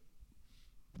like the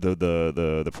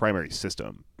primary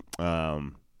system.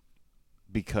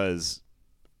 Because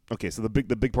so the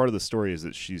big part of the story is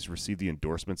that she's received the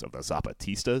endorsements of the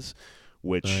Zapatistas,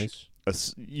 which Nice.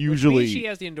 Usually Which means she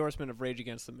has the endorsement of Rage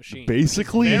Against the Machine.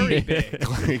 basically Very big.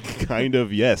 like, kind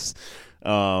of, yes.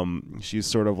 She's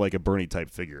sort of like a Bernie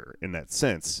type figure in that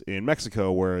sense in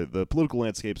Mexico, where the political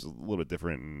landscape is a little bit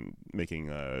different, and making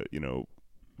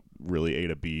really A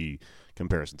to B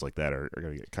comparisons like that are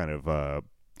going to get kind of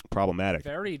problematic.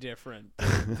 Very different.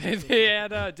 they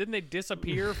had didn't they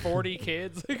disappear 40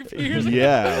 kids like a few years ago?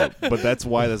 Yeah, but that's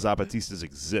why the Zapatistas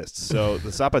exist. So the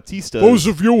Zapatistas.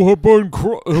 of you who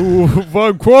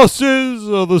find crosses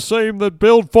are the same that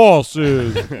build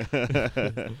forces.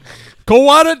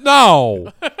 Go at it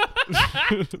now.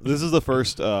 This is the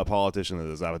first politician that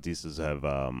the Zapatistas have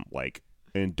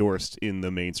endorsed in the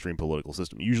mainstream political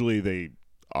system. Usually they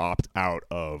opt out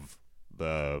of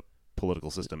the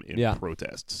political system in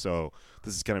protest. So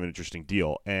this is kind of an interesting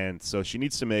deal. And so she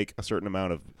needs to make a certain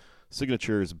amount of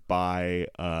signatures by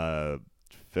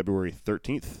February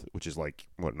 13th, which is like,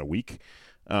 in a week.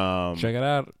 Check it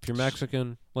out. If you're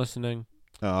Mexican listening,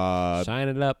 sign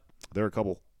it up. There are a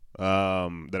couple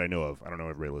that I know of. I don't know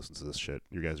if everybody listens to this shit.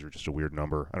 You guys are just a weird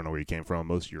number. I don't know where you came from.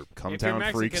 Most of your If you're Cumtown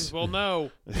Mexicans, freaks. will know.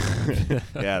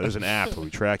 Yeah, there's an app that we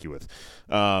track you with.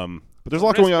 But there's a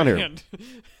lot going on here. Wristband.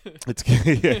 It's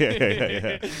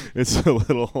yeah. It's a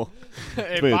little.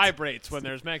 It It's- vibrates when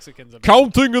there's Mexicans. About.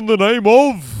 Counting in the name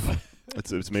of.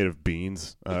 It's made of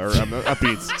beans, or not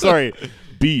beans. Sorry,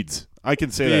 beads. I can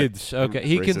say Beads. that. Okay,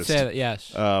 he can Racist. say that.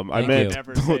 Yes. I Thank meant you.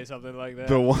 Never say something like that.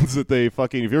 the ones that they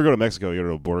fucking. If you ever go to Mexico, you go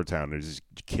to a border town. There's these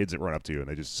kids that run up to you and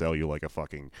they just sell you like a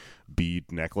fucking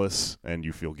bead necklace, and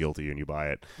you feel guilty and you buy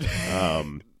it.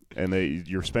 And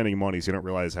you're spending money, so you don't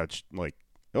realize how it's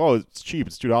cheap.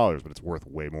 It's $2, but it's worth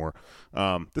way more.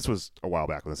 This was a while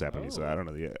back when this happened, so I don't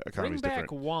know. The Bring economy's back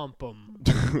different. wampum.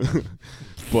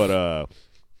 But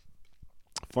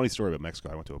funny story about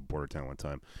Mexico. I went to a border town one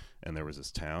time, and there was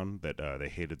this town that they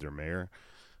hated their mayor.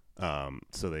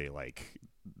 So they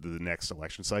the next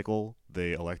election cycle,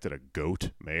 they elected a goat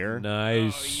mayor.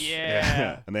 Nice. Oh,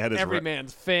 yeah. And they had this Every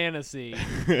man's fantasy.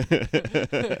 and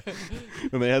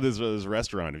they had this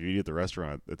restaurant. If you eat at the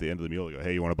restaurant at the end of the meal, they go,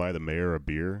 "Hey, you want to buy the mayor a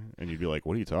beer?" And you'd be like,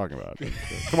 "What are you talking about?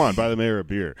 Come on, buy the mayor a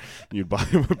beer." And you'd buy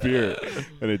him a beer,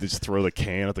 and they just throw the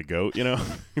can at the goat. You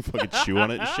fucking chew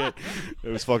on it and shit. It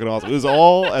was fucking awesome. It was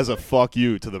all as a fuck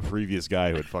you to the previous guy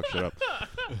who had fucked shit up.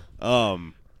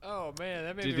 Oh man,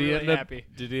 that made Did me he really end up? happy.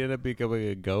 Did he end up becoming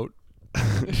a goat?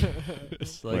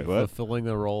 Just like Wait, what? fulfilling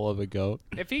the role of a goat.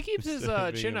 If he keeps his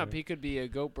chin up, he could be a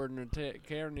goat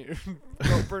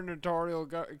gubernatorial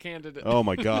candidate. Oh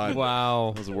my god,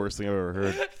 Wow. that was the worst thing I've ever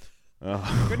heard.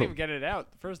 Couldn't even get it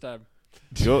out the first time.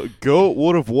 Goat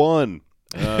would have won.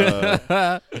 All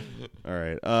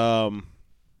right.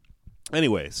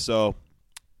 Anyway, so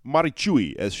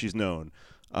Marichui, as she's known,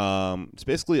 is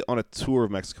basically on a tour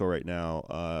of Mexico right now,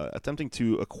 attempting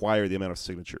to acquire the amount of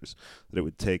signatures that it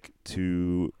would take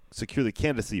to secure the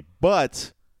candidacy.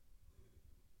 But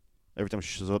every time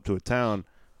she shows up to a town,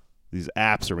 these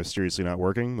apps are mysteriously not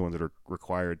working, the ones that are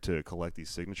required to collect these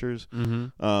signatures.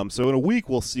 Mm-hmm. So in a week,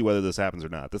 we'll see whether this happens or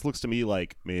not. This looks to me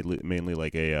like mainly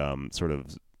like a sort of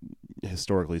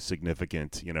historically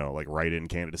significant, like write-in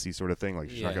candidacy sort of thing. Like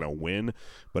she's not going to win,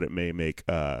 but it may make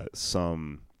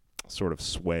some sort of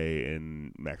sway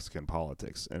in Mexican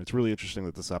politics. And it's really interesting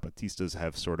that the Zapatistas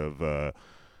have sort of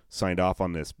signed off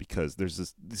on this, because there's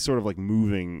this sort of like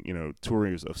moving,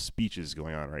 tours of speeches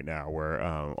going on right now where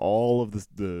all of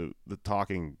the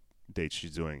talking dates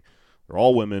she's doing, they're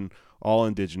all women, all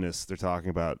indigenous. They're talking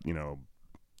about,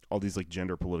 all these like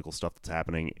gender political stuff that's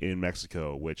happening in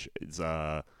Mexico, which is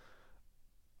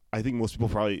I think most people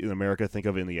probably in America think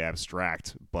of it in the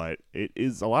abstract, but it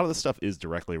is, a lot of this stuff is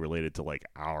directly related to like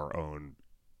our own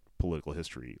political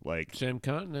history. Like Same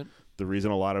continent. the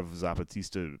reason a lot of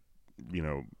Zapatista,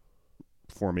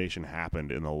 formation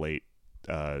happened in the late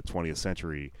 20th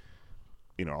century,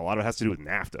 a lot of it has to do with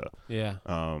NAFTA. Yeah.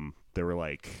 There were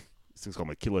like these things called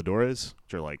maquiladores,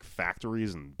 which are like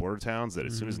factories and border towns that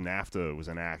as soon as NAFTA was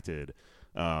enacted,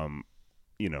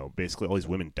 basically all these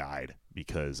women died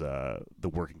because the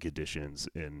working conditions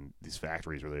in these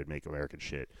factories where they'd make American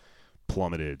shit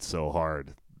plummeted so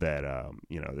hard that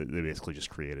they basically just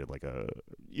created like a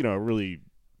really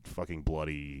fucking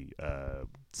bloody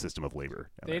system of labor.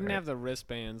 They didn't have the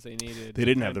wristbands they needed. They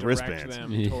didn't to have the direct wristbands.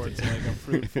 them towards like a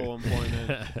fruitful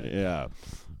employment. Yeah.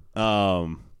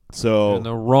 So And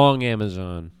the wrong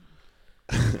Amazon.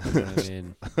 I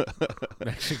mean,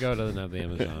 Mexico doesn't have the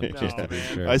Amazon. No, just to be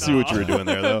man. sure. I see what you were doing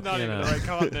there, though. Not You even know. the right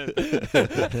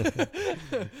continent.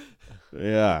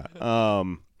 Yeah.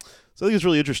 So I think it's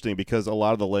really interesting because a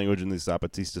lot of the language in this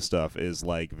Zapatista stuff is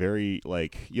like very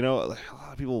like, a lot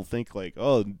of people think like,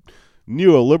 oh,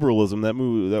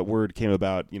 neoliberalism, that word came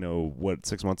about,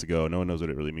 6 months ago. No one knows what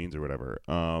it really means or whatever.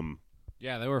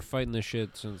 Yeah, they were fighting this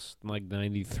shit since like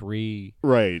 '93.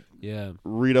 Right. Yeah.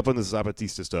 Read up on the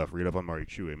Zapatista stuff. Read up on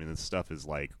Marichui. I mean, this stuff is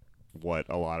like what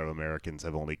a lot of Americans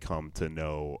have only come to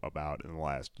know about in the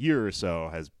last year or so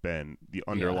has been the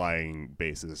underlying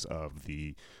basis of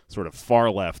the sort of far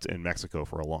left in Mexico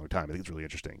for a long time. I think it's really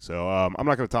interesting. So I'm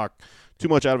not going to talk too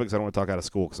much out of it because I don't want to talk out of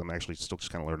school because I'm actually still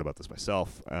just kind of learning about this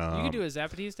myself. You can do a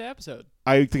Zapatista episode.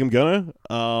 I think I'm gonna.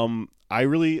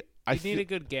 I You need feel- a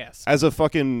good guess. as a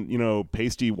fucking,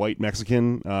 pasty white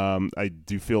Mexican, I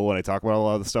do feel when I talk about a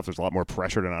lot of this stuff, there's a lot more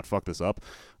pressure to not fuck this up.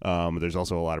 There's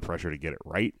also a lot of pressure to get it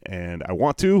right, and I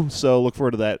want to, so look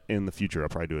forward to that in the future. I'll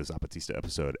probably do a Zapatista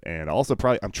episode, and also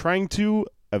I'm trying to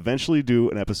eventually do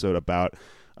an episode about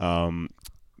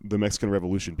the Mexican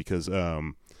Revolution, because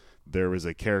there was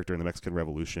a character in the Mexican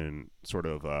Revolution sort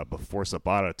of before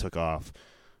Zapata took off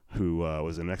who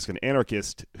was a Mexican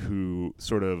anarchist who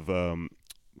sort of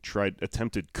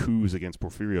attempted coups against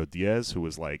Porfirio Diaz, who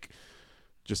was like,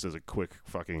 just as a quick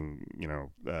fucking,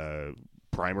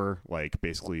 primer, like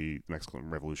basically the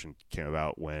Mexican Revolution came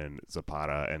about when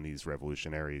Zapata and these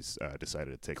revolutionaries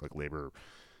decided to take like labor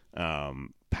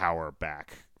power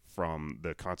back from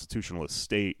the constitutionalist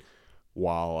state,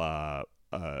 while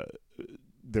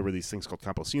there were these things called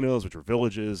campesinos, which were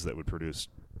villages that would produce,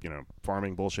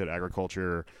 farming bullshit,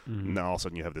 agriculture. And now all of a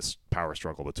sudden you have this power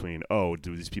struggle between,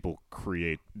 do these people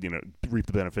create, reap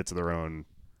the benefits of their own,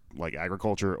 like,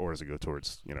 agriculture, or does it go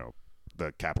towards,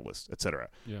 the capitalists, etc.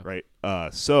 Yeah. Right?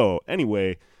 So,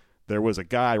 anyway, there was a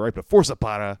guy right before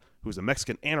Zapata who was a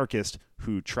Mexican anarchist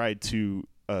who tried to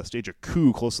stage a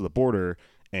coup close to the border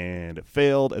and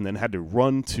failed, and then had to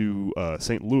run to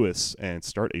St. Louis and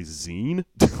start a zine,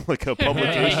 like a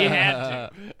publication. He had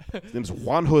to. His name's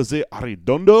Juan Jose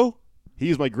Arredondo.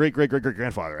 He's my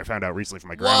great-great-great-great-grandfather. I found out recently from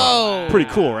my grandma. Whoa. Pretty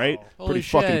cool, right? Holy Pretty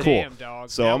shit. fucking cool. Damn, dog.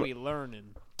 So now I'm- we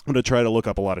learning. I'm going to try to look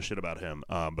up a lot of shit about him,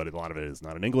 but a lot of it is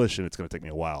not in English, and it's going to take me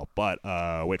a while. But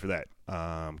wait for that. 'Cause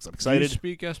I'm Do you excited.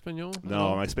 speak Espanol?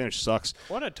 No, my Spanish sucks.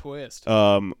 What a twist.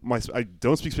 I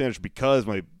don't speak Spanish because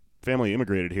my family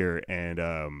immigrated here,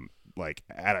 and like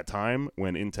at a time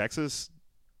when in Texas,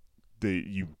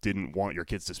 you didn't want your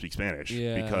kids to speak Spanish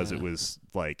because it was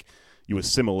like you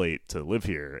assimilate to live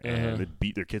here, and they'd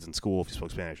beat their kids in school if you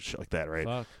spoke Spanish and shit like that, right?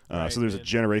 Fuck. Right, So there's a man.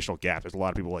 generational gap. There's a lot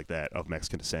of people like that of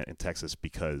Mexican descent in Texas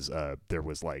because there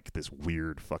was like this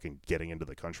weird fucking getting into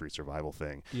the country survival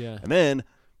thing. Yeah. And then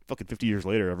fucking 50 years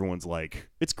later, everyone's like,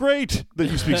 it's great that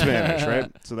you speak Spanish,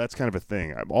 right? So that's kind of a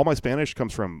thing. All my Spanish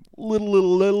comes from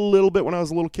little bit when I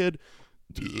was a little kid.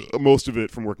 Most of it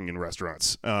from working in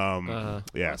restaurants. Yeah, My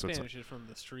so it's Spanish is from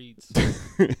the streets.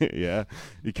 yeah.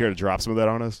 You care to drop some of that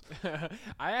on us?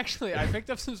 I picked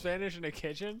up some Spanish in a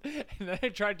kitchen, and then I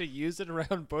tried to use it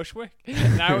around Bushwick,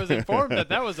 and I was informed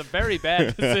that was a very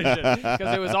bad decision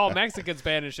because it was all Mexican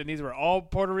Spanish, and these were all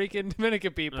Puerto Rican,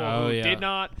 Dominican people who did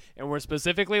not, and were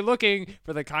specifically looking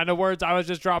for the kind of words I was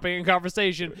just dropping in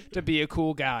conversation to be a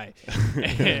cool guy.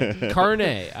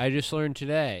 Carne, I just learned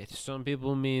today. Some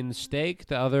people mean steak.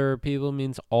 The other people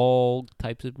means all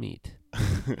types of meat.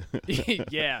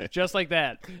 Yeah, just like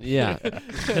that. Yeah.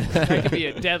 That could be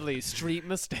a deadly street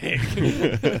mistake.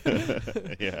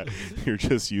 Yeah. You're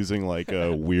just using like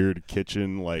a weird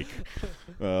kitchen, like,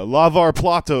 lavar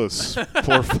platos,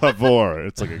 por favor.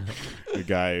 It's like a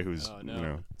guy who's,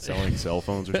 selling cell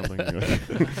phones or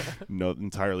something. No,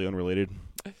 entirely unrelated.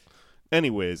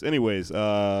 Anyways,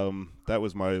 that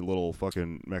was my little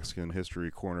fucking Mexican history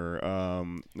corner.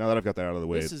 Now that I've got that out of the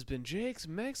way, This has been Jake's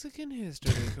Mexican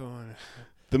History Corner.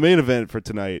 the main event for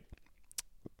tonight,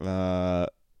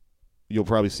 you'll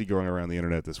probably see going around the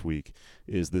internet this week,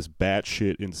 is this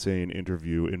batshit insane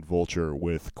interview in Vulture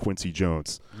with Quincy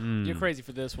Jones, You're crazy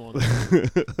for this one.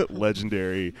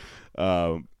 legendary,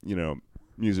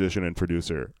 musician and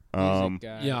producer. Music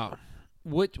guy. Yeah.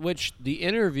 Which the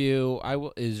interview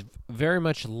is very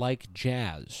much like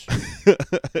jazz.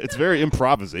 It's very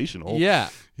improvisational. Yeah.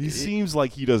 He seems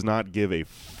like he does not give a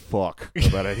fuck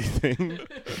about anything.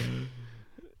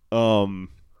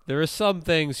 There are some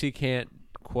things he can't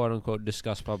quote unquote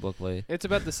discuss publicly. It's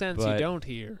about the sense But- you don't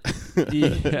hear.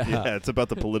 Yeah, it's about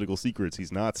the political secrets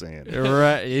he's not saying.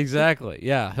 Right, exactly.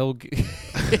 Yeah,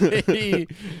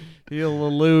 he'll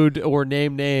allude or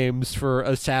name names for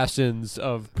assassins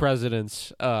of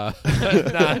presidents.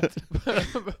 Not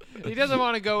He doesn't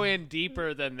want to go in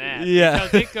deeper than that. Yeah.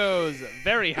 Because it goes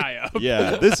very high up.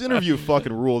 Yeah, this interview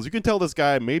fucking rules. You can tell this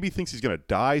guy maybe thinks he's gonna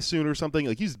die soon or something.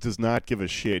 Like, he does not give a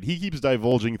shit. He keeps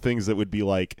divulging things that would be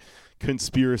like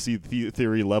conspiracy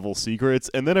theory level secrets,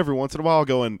 and then every once in a while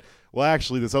going, well,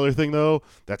 actually, this other thing though,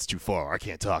 that's too far. I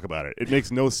can't talk about it. It makes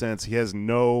no sense. He has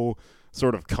no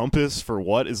sort of compass for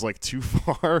what is like too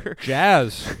far.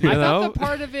 jazz. You I know? thought the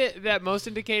part of it that most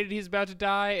indicated he's about to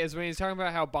die is when he's talking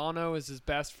about how Bono is his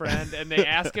best friend, and they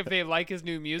ask if they like his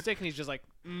new music, and he's just like,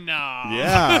 nah.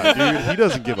 Yeah, dude, he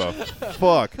doesn't give a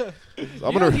fuck.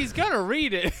 He's gonna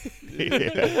read it.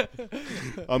 Yeah.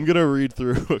 I'm gonna read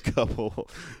through a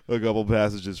couple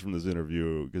passages from this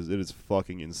interview because it is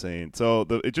fucking insane. So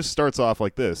it just starts off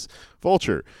like this: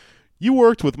 Vulture, you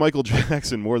worked with Michael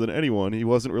Jackson more than anyone he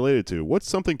wasn't related to. What's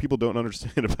something people don't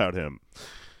understand about him?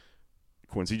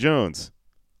 Quincy Jones,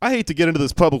 I hate to get into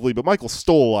this publicly, but Michael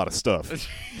stole a lot of stuff.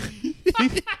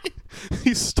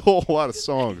 He stole a lot of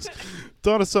songs.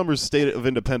 Donna Summer's State of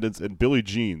Independence and Billie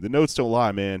Jean. The notes don't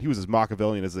lie, man. He was as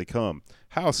Machiavellian as they come.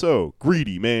 How so?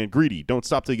 Greedy, man. Greedy. Don't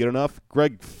stop till you get enough. I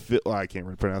can't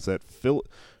really pronounce that.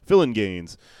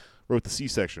 Fillinganes wrote the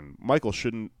C-section. Michael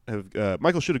should have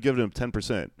given him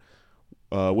 10%.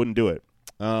 Wouldn't do it.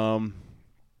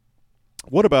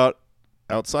 What about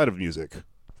outside of music?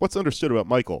 What's understood about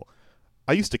Michael?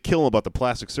 I used to kill him about the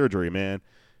plastic surgery, man.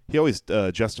 He always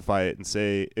justify it and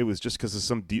say it was just because of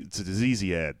some disease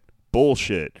he had.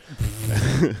 Bullshit.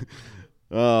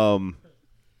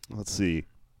 Let's see.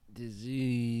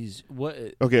 Disease. What?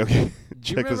 Okay. Do you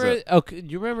Check this remember? out. Okay. Do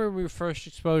you remember your first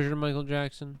exposure to Michael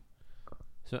Jackson?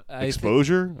 So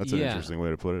Exposure? That's an yeah. interesting way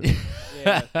to put it.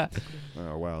 Yeah.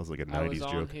 Oh, wow. It's like a I 90s was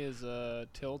on joke. his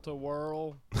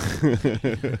tilt-a-whirl,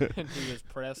 and he was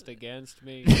pressed against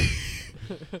me.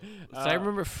 I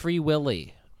remember Free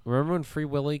Willy. Remember when Free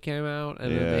Willy came out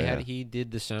and then Yeah. he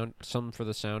did something for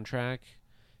the soundtrack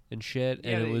and shit,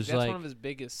 Yeah, and it was that's like, one of his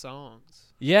biggest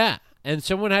songs. yeah, and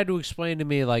someone had to explain to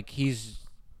me like he's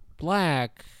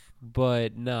black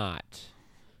but not,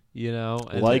 you know,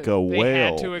 and Like a They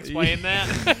whale. had to explain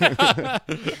that.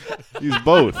 He's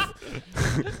both.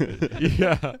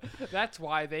 Yeah. That's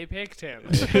why they picked him.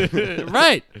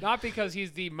 Right. Not because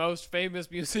he's the most famous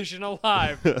musician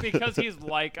alive, but because he's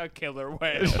like a killer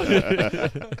whale.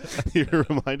 You're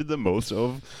reminded the most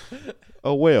of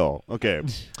a whale. Okay.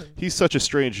 He's such a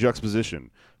strange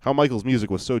juxtaposition. How Michael's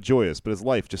music was so joyous, but his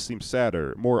life just seems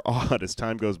sadder, more odd as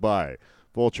time goes by.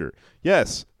 Vulture.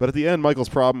 Yes, but at the end, Michael's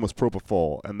problem was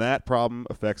propofol, and that problem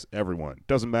affects everyone.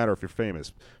 Doesn't matter if you're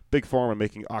famous. Big Pharma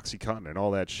making OxyContin and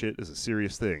all that shit is a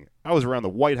serious thing. I was around the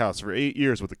White House for 8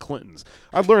 years with the Clintons.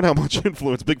 I've learned how much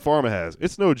influence Big Pharma has.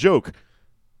 It's no joke.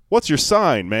 What's your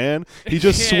sign, man? He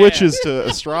just Yeah. switches to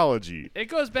astrology. It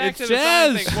goes back It's to the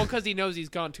sign jazz. thing. Well, because he knows he's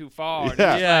gone too far. And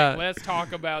Yeah. he's Yeah. like, let's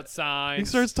talk about signs. He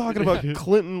starts talking about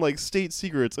Clinton, like, state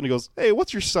secrets, and he goes, hey,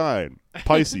 what's your sign?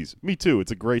 Pisces. Me too.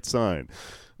 It's a great sign.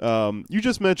 You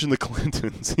just mentioned the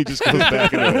Clintons. He just goes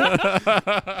back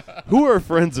into it. Who are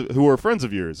friends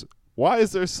of yours? Why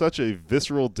is there such a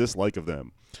visceral dislike of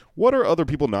them? What are other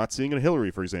people not seeing in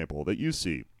Hillary, for example, that you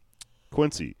see?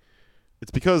 Quincy. It's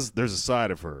because there's a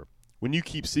side of her. When you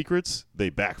keep secrets,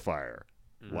 they backfire.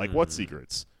 Like what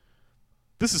secrets?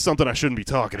 This is something I shouldn't be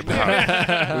talking about.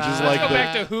 Which is like Go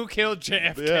back to who killed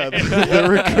JFK. yeah, the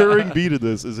recurring beat of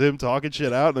this is him talking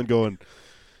shit out and then going,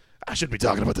 I shouldn't be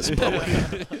talking about this in public.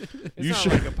 It's You not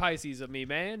sure- like a Pisces of me,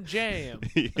 man. Jam.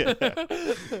 Yeah.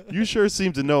 You sure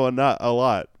seem to know a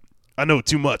lot. I know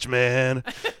too much, man.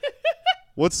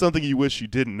 What's something you wish you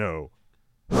didn't know?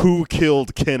 Who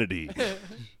killed Kennedy?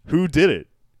 Who did it?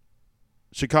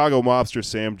 Chicago mobster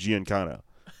Sam Giancana.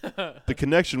 The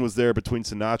connection was there between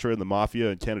Sinatra and the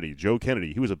mafia and Kennedy. Joe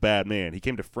Kennedy, he was a bad man. He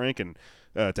came to Frank and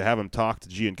to have him talk to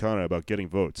Giancana about getting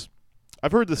votes.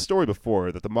 I've heard this story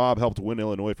before, that the mob helped win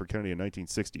Illinois for Kennedy in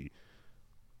 1960.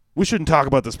 We shouldn't talk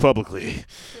about this publicly.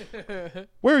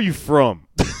 Where are you from?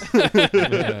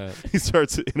 He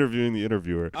starts interviewing the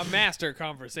interviewer. A master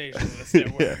conversationalist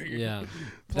at work. Yeah.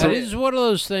 That is one of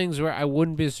those things where I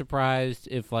wouldn't be surprised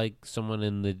if, like, someone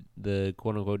in the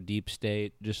quote-unquote deep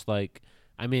state just, like,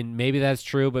 I mean, maybe that's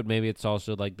true, but maybe it's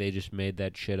also, like, they just made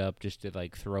that shit up just to,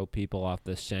 like, throw people off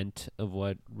the scent of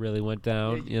what really went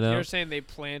down, you know? You're saying they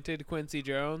planted Quincy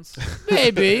Jones?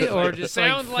 Maybe, or just,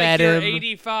 Sound like, like fed you're him.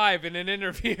 85 in an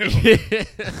interview.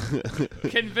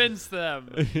 Convince them.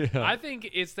 I think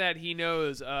it's that he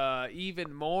knows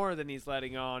even more than he's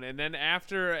letting on, and then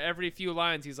after every few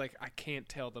lines, he's like, I can't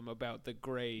tell them about the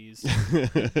Greys.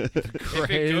 If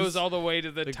it goes all the way to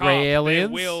the top, gray they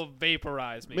aliens? will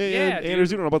vaporize me. Man, yeah, Anders,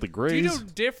 dude. you don't know about the Do Greys? you know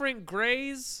different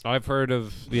Greys? I've heard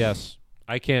of, yes.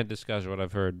 I can't discuss what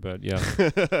I've heard, but yeah.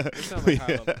 It's not like high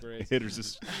level Greys. Anders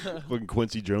is fucking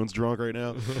Quincy Jones drunk right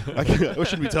now. I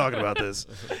shouldn't be talking about this.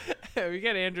 We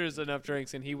get Andrews enough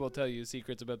drinks, and he will tell you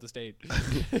secrets about the state.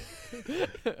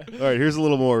 All right, here's a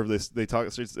little more of this. They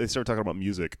start talking about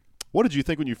music. What did you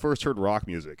think when you first heard rock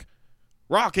music?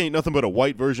 Rock ain't nothing but a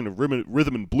white version of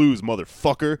rhythm and blues,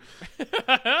 motherfucker.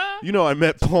 You know, I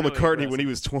met Paul really McCartney when he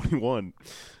was 21.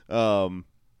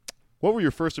 What were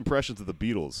your first impressions of the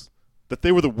Beatles? That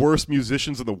they were the worst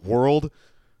musicians in the world?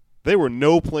 They were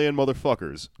no-playing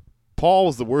motherfuckers. Paul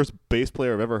was the worst bass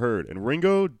player I've ever heard, and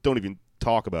Ringo, don't even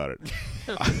talk about it.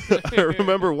 I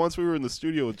remember once we were in the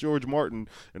studio with George Martin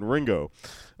and Ringo.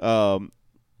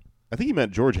 I think he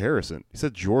meant George Harrison. He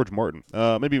said George Martin.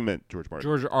 Maybe he meant George Martin.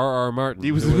 George R.R. Martin.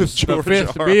 He was who the the George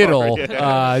fifth R.R., Beatle.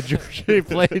 yeah. He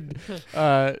played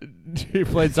He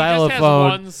just has xylophone.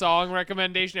 one song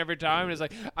recommendation every time, and it's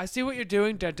like, I see what you're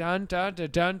doing. Dun dun dun dun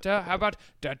dun dun. How about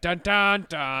dun dun dun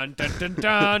dun dun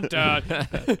dun dun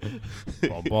dun.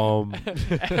 Boom, boom.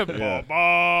 Boom,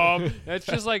 boom. It's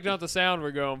just like not the sound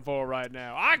we're going for right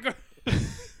now.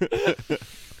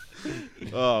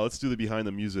 Let's do the behind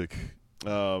the music.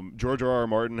 George R.R.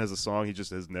 Martin has a song he just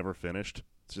has never finished.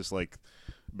 It's just like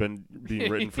been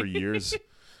being written for years.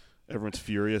 Everyone's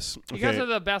furious. You got to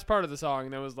the best part of the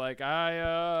song that was like,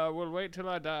 I will wait till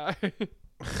I die.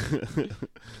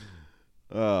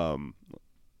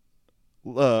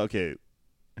 Okay.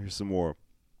 Here's some more.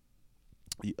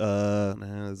 Nah,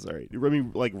 that's all right. Let me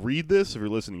read this. If you're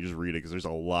listening, just read it because there's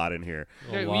a lot in here.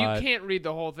 A You lot. can't read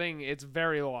the whole thing. It's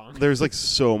very long. There's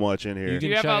so much in here. You Do can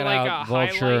you have check it like out, a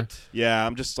Vulture. highlight? Yeah,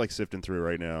 I'm just sifting through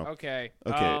right now. Okay.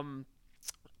 Okay.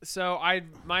 So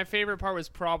my favorite part was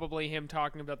probably him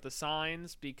talking about the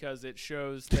signs because it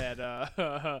shows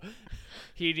that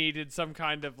he needed some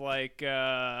kind of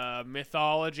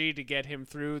mythology to get him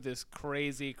through this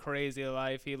crazy, crazy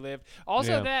life he lived.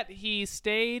 Also, Yeah. that he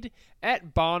stayed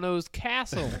at Bono's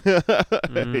castle.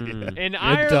 Mm. In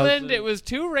Ireland, doesn't- it was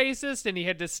too racist, and he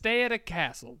had to stay at a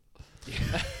castle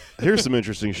Here's some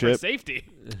interesting for shit. safety.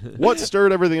 What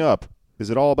stirred everything up? Is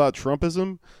it all about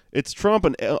Trumpism? It's Trump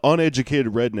and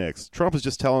uneducated rednecks. Trump is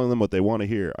just telling them what they want to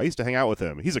hear. I used to hang out with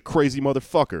him. He's a crazy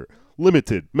motherfucker.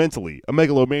 Limited, mentally, a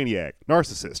megalomaniac,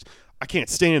 narcissist. I can't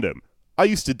stand him. I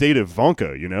used to date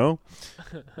Ivanka, you know?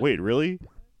 Wait, really?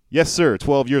 Yes, sir.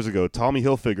 12 years ago, Tommy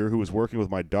Hilfiger, who was working with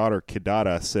my daughter,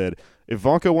 Kidada, said,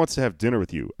 Ivanka wants to have dinner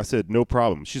with you. I said, no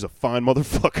problem. She's a fine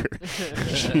motherfucker.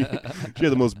 she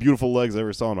had the most beautiful legs I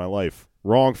ever saw in my life.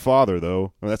 Wrong father,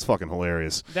 though. I mean, that's fucking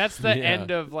hilarious. That's the Yeah.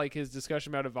 end of like his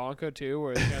discussion about Ivanka too,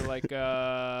 where it's kind of like,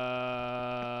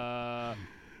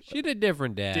 She had a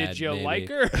different dad. did you maybe. like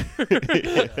her?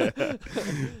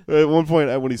 At one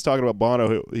point, when he's talking about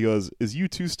Bono, he goes, is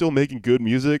U2 still making good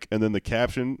music? And then the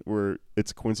caption where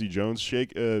it's Quincy Jones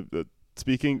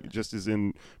speaking just is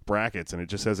in brackets, and it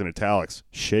just says in italics,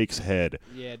 shakes head.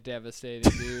 Yeah,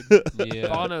 devastating, dude. Yeah.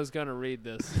 Bono's gonna read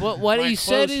this. What My he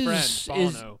said close friend,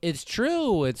 is Bono. it's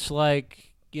true. It's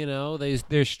like, you know,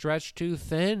 they're stretched too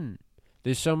thin.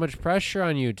 There's so much pressure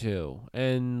on you two,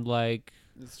 and like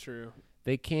It's true.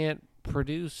 they can't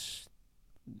produce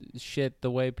shit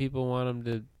the way people want them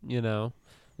to. You know,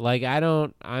 like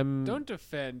Don't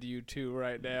defend you two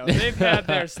right now. They've had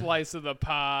their slice of the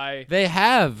pie. They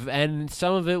have, and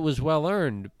some of it was well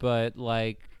earned, but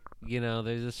like, you know,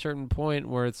 there's a certain point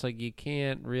where it's like you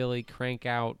can't really crank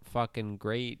out fucking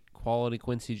great quality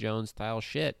Quincy Jones style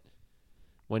shit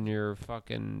when you're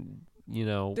fucking, you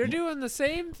know. They're doing the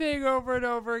same thing over and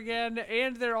over again,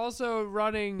 and they're also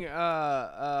running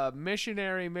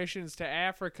missionary missions to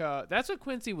Africa. That's what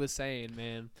Quincy was saying,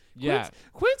 man. Yeah.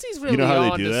 Quincy's really know how they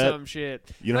on do to that? some shit.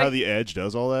 You know Like- how The Edge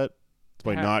does all that? It's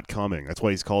by How? not coming. That's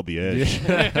why he's called The Edge.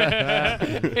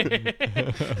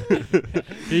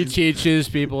 He teaches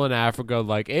people in Africa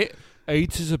like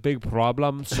AIDS is a big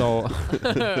problem, so you're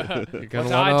gonna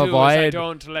What I want to do is I avoid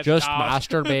don't let just it out.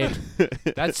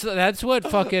 masturbate. That's what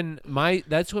fucking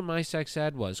that's what my sex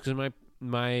ed was, because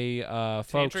my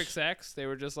folks Tantric sex. They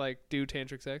were just like, do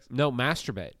tantric sex. no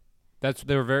masturbate.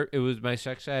 They were very. It was my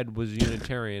sex ed was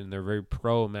Unitarian. They're very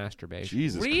pro masturbation.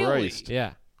 Jesus Really? Christ.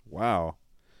 Yeah. Wow.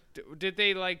 Did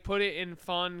they like put it in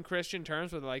fun Christian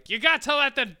terms with like, you got to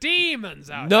let the demons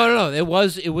out? No. It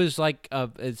was like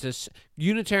it's this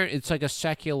Unitarian. It's like a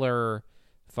secular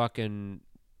fucking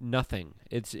nothing.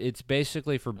 It's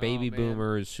basically for baby man.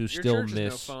 boomers who Your still church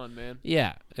miss. is no fun, man.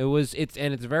 Yeah,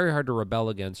 it's very hard to rebel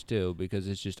against too, because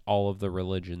it's just all of the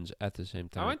religions at the same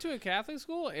time. I went to a Catholic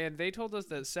school, and they told us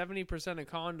that 70% of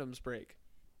condoms break.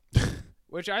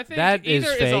 Which I think That is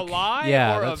either is a fake. lie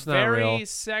Yeah, or a that's not very real.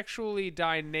 sexually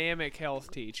dynamic health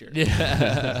teacher.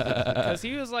 Yeah. Because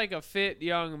he was like a fit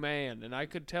young man, and I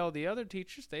could tell the other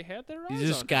teachers, they had their eyes He's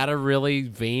just on got a really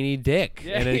veiny dick,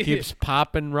 Yeah, and it he- keeps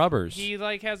popping rubbers. He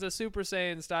like has a Super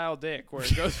Saiyan style dick where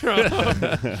it goes from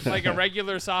like a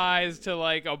regular size to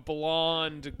like a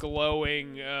blonde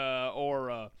glowing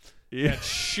aura that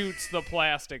shoots the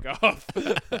plastic off.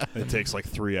 It takes like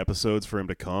 3 episodes for him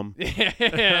to come.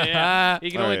 yeah.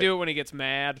 He can All only right. do it when he gets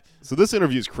mad. So this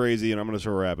interview is crazy, and I'm going to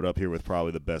sort of wrap it up here with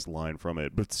probably the best line from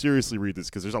it. But seriously, read this,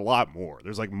 because there's a lot more.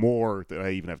 There's like more that I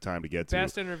even have time to get to.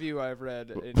 Best interview I've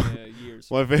read in years.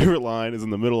 My favorite line is in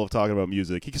the middle of talking about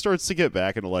music. He starts to get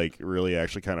back into like really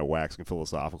actually kind of waxing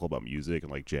philosophical about music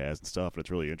and like jazz and stuff, and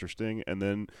it's really interesting. And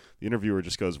then the interviewer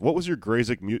just goes, "What was your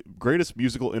greatest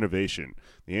musical innovation?"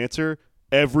 The answer: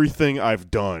 everything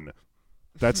I've done.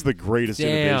 That's the greatest Damn.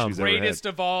 innovation he's Greatest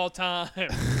of all time.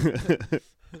 ever had.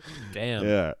 Damn,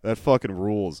 Yeah, that fucking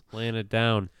rules. laying it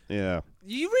down. Yeah.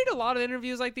 You read a lot of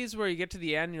interviews like these where you get to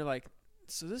the end and you're like,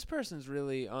 so this person's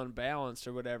really unbalanced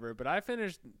or whatever. But I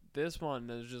finished this one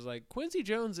and it was just like, Quincy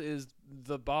Jones is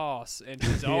the boss, and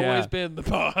he's always been the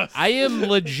boss. I am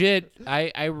legit.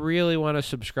 I really want to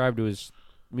subscribe to his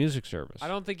music service. I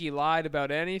don't think he lied about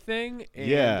anything, and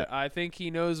Yeah. I think he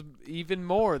knows even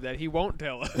more that he won't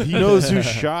tell us. He knows who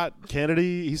shot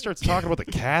Kennedy. He starts talking about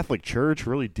the Catholic Church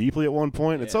really deeply at one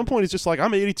point. At Yeah. some point, he's just like,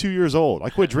 I'm 82 years old. I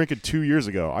quit drinking 2 years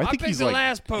ago. I think picked he's the like,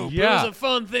 last pope. Yeah. It was a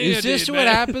fun thing. Is I this did, what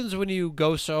man. happens when you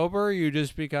go sober? You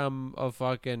just become a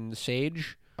fucking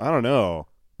sage? I don't know.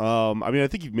 I mean, I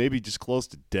think he's maybe just close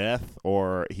to death,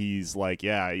 or he's like,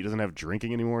 yeah, he doesn't have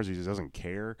drinking anymore, so he just doesn't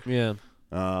care. Yeah.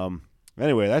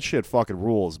 Anyway, that shit fucking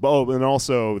rules. Oh, and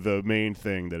also the main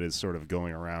thing that is sort of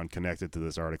going around connected to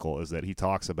this article is that he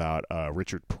talks about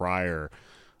Richard Pryor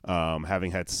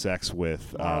having had sex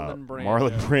with Marlon Brando.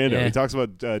 Marlon Brando. Yeah. He talks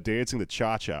about dancing the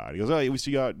cha-cha. He goes, oh, he used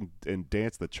to go out and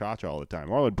dance the cha-cha all the time.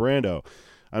 Marlon Brando,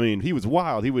 I mean, he was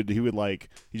wild. He would like,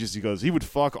 he goes, he would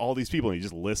fuck all these people, and he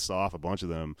just lists off a bunch of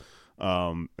them.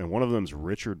 And one of them's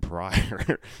Richard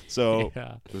Pryor. So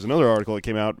Yeah. there's another article that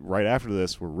came out right after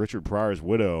this where Richard Pryor's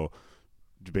widow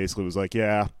basically was like,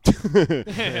 yeah,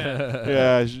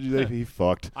 yeah, he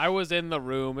fucked. I was in the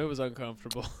room. It was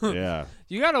uncomfortable. Yeah.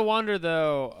 You gotta wonder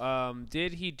though,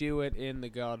 did he do it in the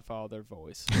Godfather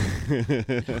voice?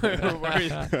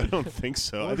 I don't think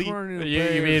so. I think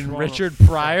You mean Richard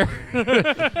Pryor?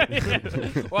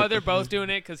 Well, they're both doing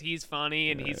it because he's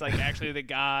funny and he's like actually the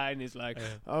guy, and he's like,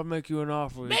 "I'll make you an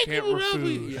offer you can't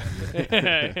refuse."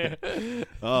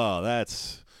 oh,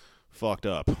 that's fucked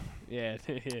up. Yeah,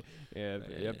 yeah.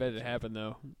 I bet it happened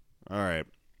though. All right.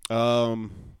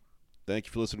 Thank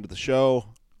you for listening to the show.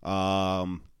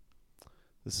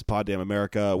 This is Pod Damn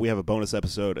America. We have a bonus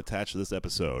episode attached to this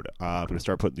episode. I'm going to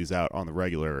start putting these out on the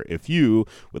regular. If you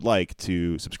would like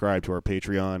to subscribe to our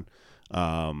Patreon,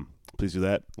 please do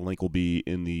that. The link will be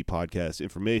in the podcast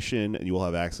information, and you will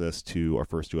have access to our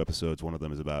first 2 episodes. One of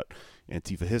them is about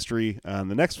Antifa history. And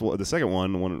the second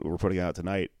one we're putting out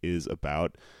tonight, is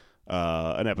about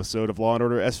an episode of Law &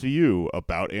 Order SVU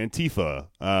about Antifa.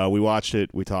 We watched it.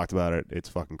 We talked about it. It's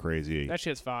fucking crazy. That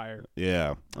shit's fire.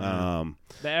 Yeah. The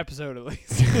episode, at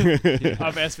least,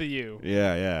 of SVU.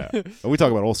 Yeah. We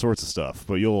talk about all sorts of stuff,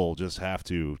 but you'll just have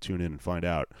to tune in and find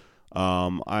out.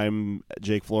 I'm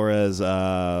Jake Flores.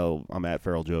 I'm at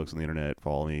Feral Jokes on the internet.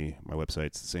 Follow me. My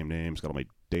website's the same name. It's got all my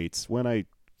dates when I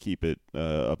keep it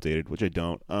updated, which I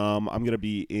don't. I'm going to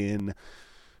be in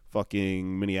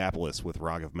fucking Minneapolis with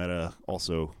Raghav Mehta,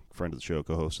 also friend of the show,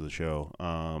 co-host of the show,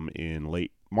 in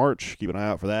late March. Keep an eye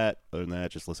out for that. Other than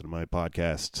that, just listen to my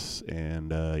podcasts,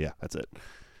 and yeah, that's it.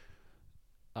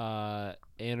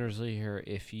 Andersley here.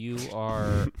 If you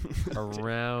are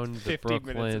around the 15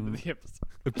 minutes into Brooklyn, the episode.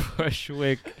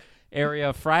 Bushwick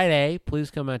area Friday,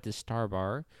 please come out to Star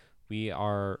Bar. We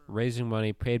are raising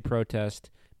money, paid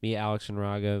protest. Me, Alex, and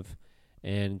Raghav,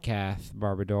 and Kath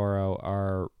Barbadoro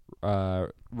are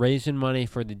raising money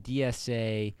for the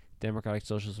DSA, Democratic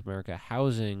Socialist America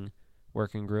Housing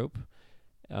Working Group,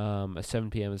 at 7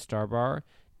 p.m. at Star Bar.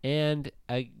 And,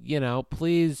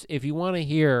 please, if you want to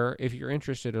hear, if you're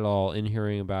interested at all in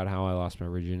hearing about how I lost my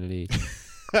virginity,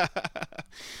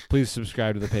 please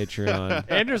subscribe to the Patreon.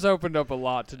 Anders opened up a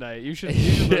lot tonight. You should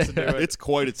listen to it. It's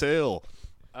quite a tale.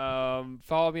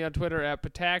 Follow me on Twitter at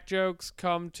Patak Jokes.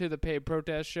 Come to the paid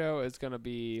protest show. It's going to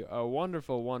be a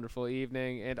wonderful, wonderful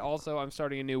evening. And also, I'm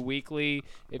starting a new weekly.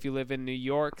 If you live in New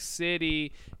York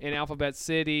City, in Alphabet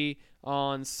City,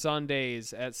 on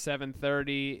Sundays at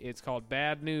 7:30. It's called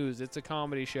Bad News. It's a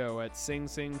comedy show at Sing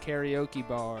Sing Karaoke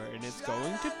Bar, and it's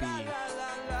going to be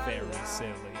very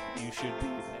silly. You should be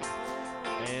there.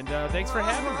 And thanks for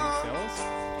having me, fellas.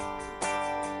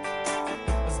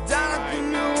 Down at the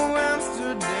New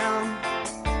Amsterdam